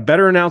 They have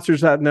better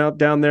announcers now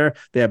down there.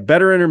 They have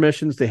better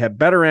intermissions. They have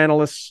better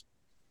analysts.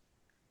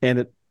 And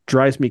it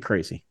drives me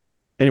crazy.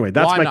 Anyway,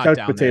 that's my couch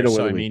potato. There,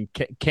 so, I mean,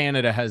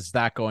 Canada has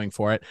that going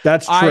for it.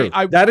 That's true.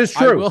 That is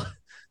true.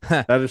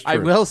 That is true. I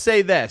will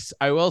say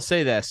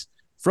this.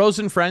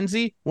 Frozen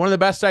Frenzy, one of the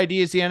best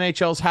ideas the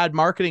NHL's had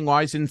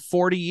marketing-wise in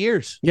 40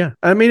 years. Yeah.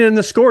 I mean, and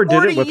the Score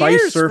did it with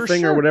ice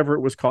surfing or whatever it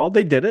was called.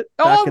 They did it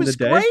back in the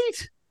day.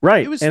 Great.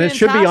 Right. It was and fantastic. It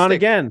should be on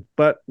again,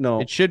 but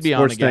no. It should be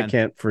on again. Sportsnet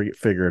can't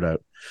figure it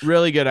out.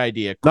 Really good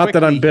idea. Not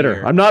that I'm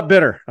bitter. I'm not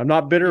bitter. I'm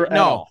not bitter at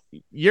all.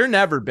 You're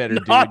never bitter,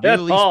 dude. You're the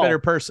least bitter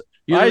person.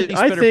 You're the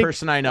least bitter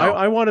person I know.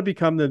 I want to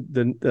become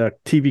the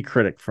TV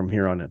critic from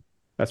here on in.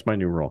 That's my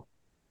new role.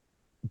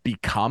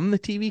 Become the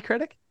TV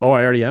critic? Oh,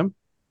 I already am?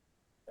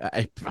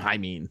 I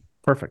mean...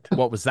 Perfect.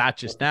 What was that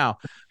just now?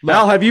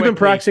 Al, have you been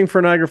practicing for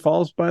Niagara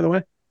Falls, by the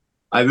way?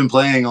 I've been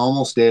playing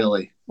almost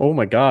daily. Oh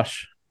my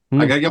gosh.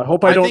 I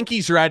think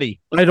he's ready.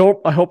 I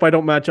hope I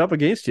don't match up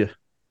against you.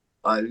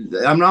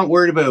 I'm not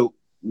worried about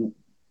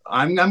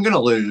I'm gonna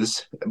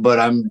lose, but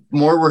I'm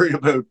more worried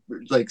about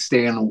like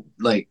staying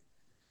like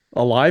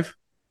alive.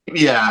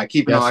 Yeah,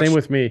 keeping same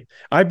with me.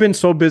 I've been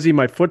so busy,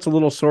 my foot's a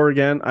little sore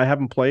again. I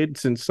haven't played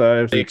since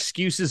the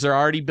excuses are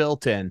already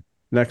built in.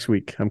 Next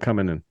week I'm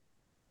coming in.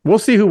 We'll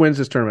see who wins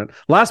this tournament.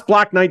 Last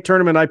Black Knight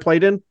tournament I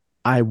played in,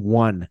 I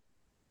won.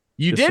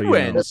 You did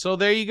win, so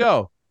there you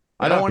go.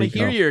 I don't want to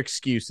hear your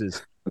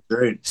excuses.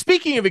 Great.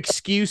 Speaking of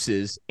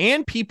excuses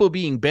and people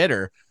being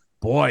bitter,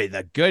 boy,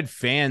 the good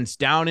fans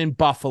down in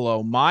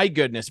Buffalo, my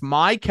goodness,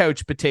 my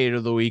couch potato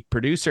of the week,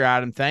 producer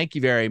Adam, thank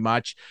you very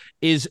much,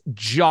 is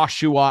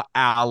Joshua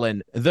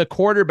Allen, the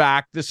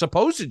quarterback, the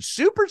supposed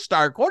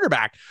superstar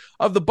quarterback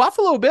of the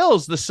Buffalo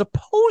Bills, the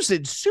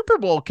supposed Super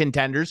Bowl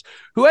contenders,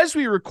 who, as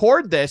we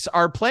record this,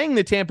 are playing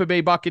the Tampa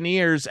Bay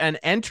Buccaneers and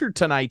enter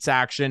tonight's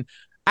action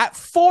at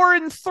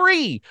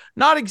 4-3.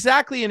 Not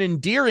exactly an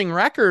endearing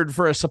record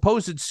for a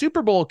supposed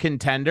Super Bowl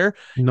contender.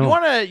 No.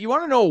 You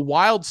want to know a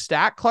wild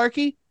stat,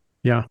 Clarky?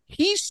 Yeah.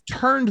 He's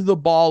turned the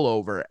ball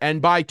over.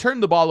 And by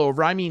turn the ball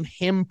over, I mean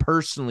him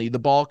personally, the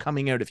ball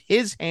coming out of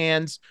his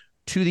hands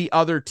to the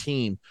other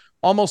team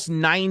almost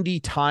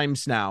 90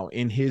 times now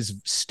in his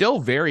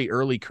still very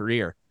early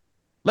career.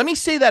 Let me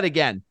say that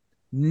again.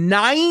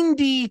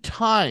 90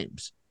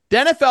 times. The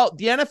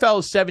NFL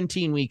is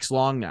 17 weeks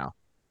long now.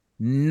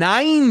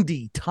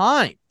 90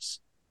 times.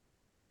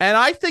 And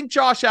I think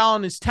Josh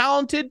Allen is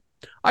talented.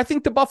 I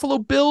think the Buffalo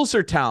Bills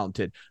are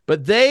talented,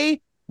 but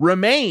they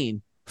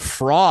remain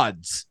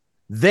frauds.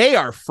 They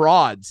are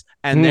frauds,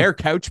 and they're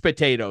couch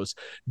potatoes.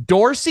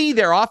 Dorsey,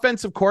 their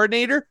offensive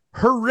coordinator,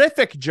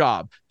 horrific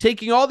job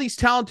taking all these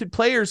talented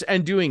players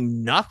and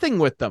doing nothing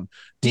with them.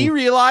 Do you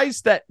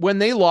realize that when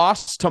they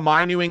lost to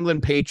my New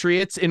England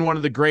Patriots in one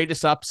of the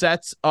greatest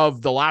upsets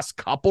of the last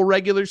couple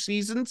regular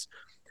seasons,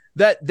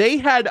 that they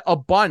had a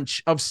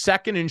bunch of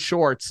second and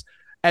shorts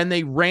and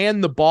they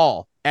ran the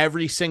ball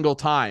every single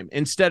time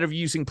instead of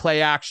using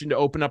play action to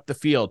open up the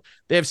field?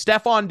 They have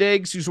Stephon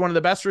Diggs, who's one of the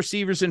best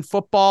receivers in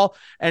football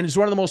and is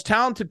one of the most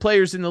talented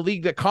players in the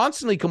league that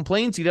constantly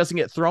complains he doesn't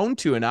get thrown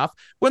to enough.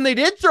 When they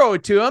did throw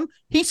it to him,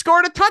 he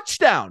scored a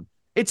touchdown.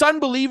 It's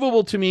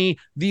unbelievable to me,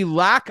 the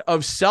lack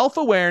of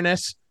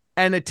self-awareness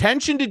and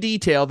attention to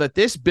detail that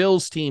this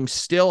Bills team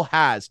still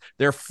has.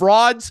 They're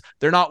frauds.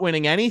 They're not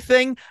winning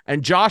anything.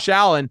 And Josh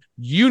Allen,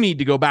 you need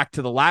to go back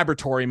to the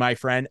laboratory, my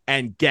friend,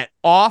 and get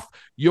off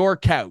your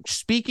couch.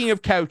 Speaking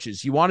of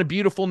couches, you want a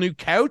beautiful new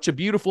couch, a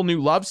beautiful new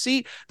love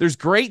seat? There's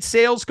great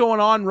sales going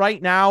on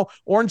right now.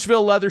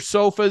 Orangeville leather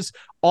sofas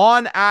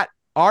on at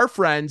our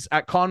friends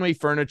at Conway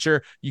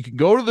Furniture. You can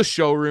go to the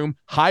showroom,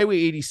 Highway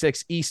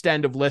 86, east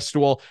end of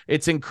Listowel.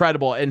 It's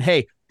incredible. And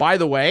hey, by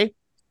the way,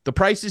 The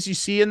prices you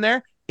see in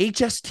there,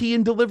 HST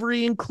and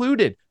delivery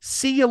included.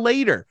 See you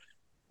later.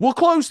 We'll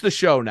close the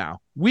show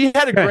now. We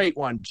had a great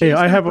one. Hey,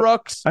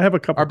 Brooks. I have a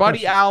couple. Our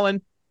buddy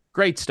Alan.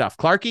 Great stuff.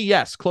 Clarky,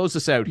 yes, close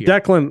us out here.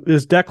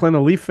 Is Declan a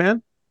Leaf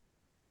fan?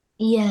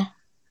 Yeah.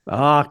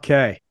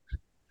 Okay.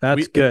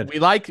 That's good.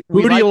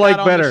 Who do you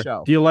like better?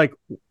 Do you like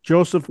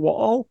Joseph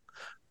Wall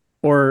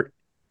or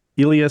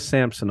Ilya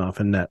Samsonov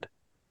in net?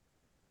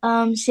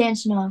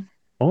 Samsonov.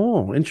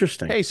 Oh,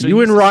 interesting. Hey, so you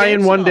and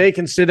Ryan Samsonov. One day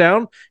can sit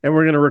down and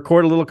we're going to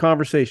record a little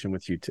conversation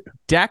with you two.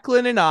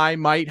 Declan and I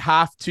might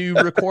have to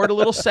record a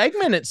little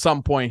segment at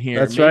some point here.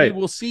 That's Maybe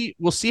right.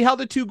 We'll see how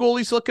the two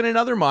goalies look in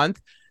another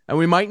month, and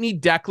we might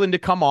need Declan to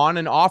come on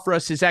and offer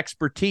us his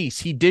expertise.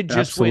 He did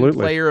just win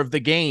player of the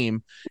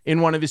game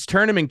in one of his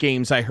tournament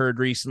games, I heard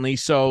recently.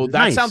 So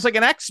that sounds like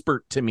an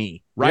expert to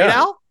me. Right, Yeah.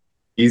 Al?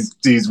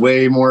 He's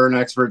way more an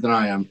expert than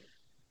I am.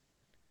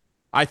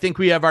 I think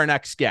we have our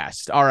next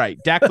guest. All right,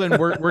 Declan,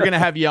 we're going to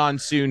have you on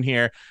soon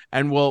here,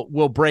 and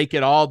we'll break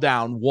it all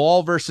down.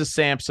 Wall versus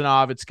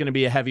Samsonov. It's going to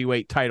be a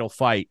heavyweight title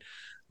fight.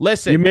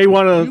 Listen, you may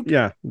want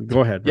to,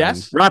 go ahead.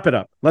 Yes. Ryan. Wrap it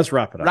up. Let's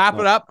wrap it up. Wrap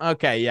it up.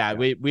 Okay. Yeah.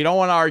 We don't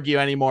want to argue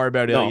anymore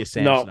about Ilya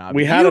Samsonov. No,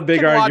 we had a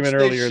big argument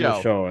earlier in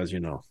the show, as you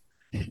know.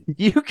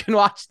 You can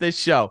watch this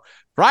show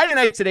Friday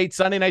nights at 8,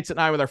 Sunday nights at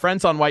 9 with our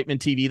friends on Whiteman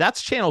TV.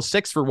 That's channel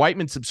 6 for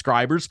Whiteman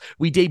subscribers.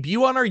 We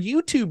debut on our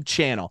YouTube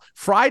channel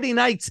Friday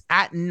nights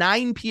at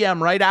 9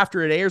 p.m. right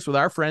after it airs with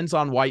our friends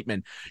on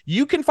Whiteman.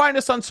 You can find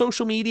us on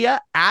social media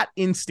at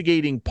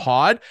Instigating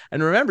Pod.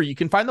 And remember, you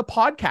can find the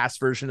podcast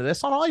version of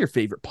this on all your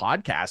favorite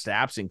podcast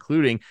apps,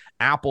 including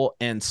Apple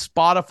and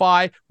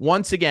Spotify.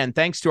 Once again,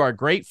 thanks to our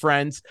great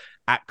friends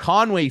at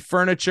Conway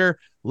Furniture,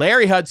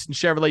 Larry Hudson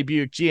Chevrolet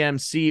Buick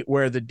GMC,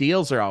 where the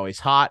deals are always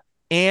hot,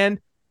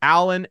 and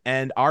Alan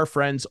and our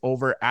friends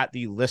over at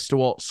the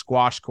Listowel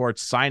Squash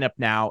Courts. Sign up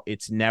now.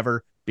 It's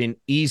never been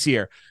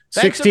easier.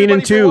 Thanks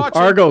 16-2.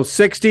 Argos,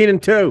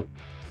 16-2.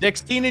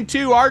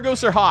 16-2.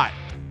 Argos are hot.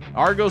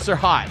 Argos are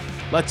hot.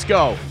 Let's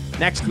go.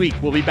 Next week,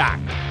 we'll be back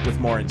with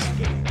more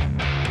Instigating.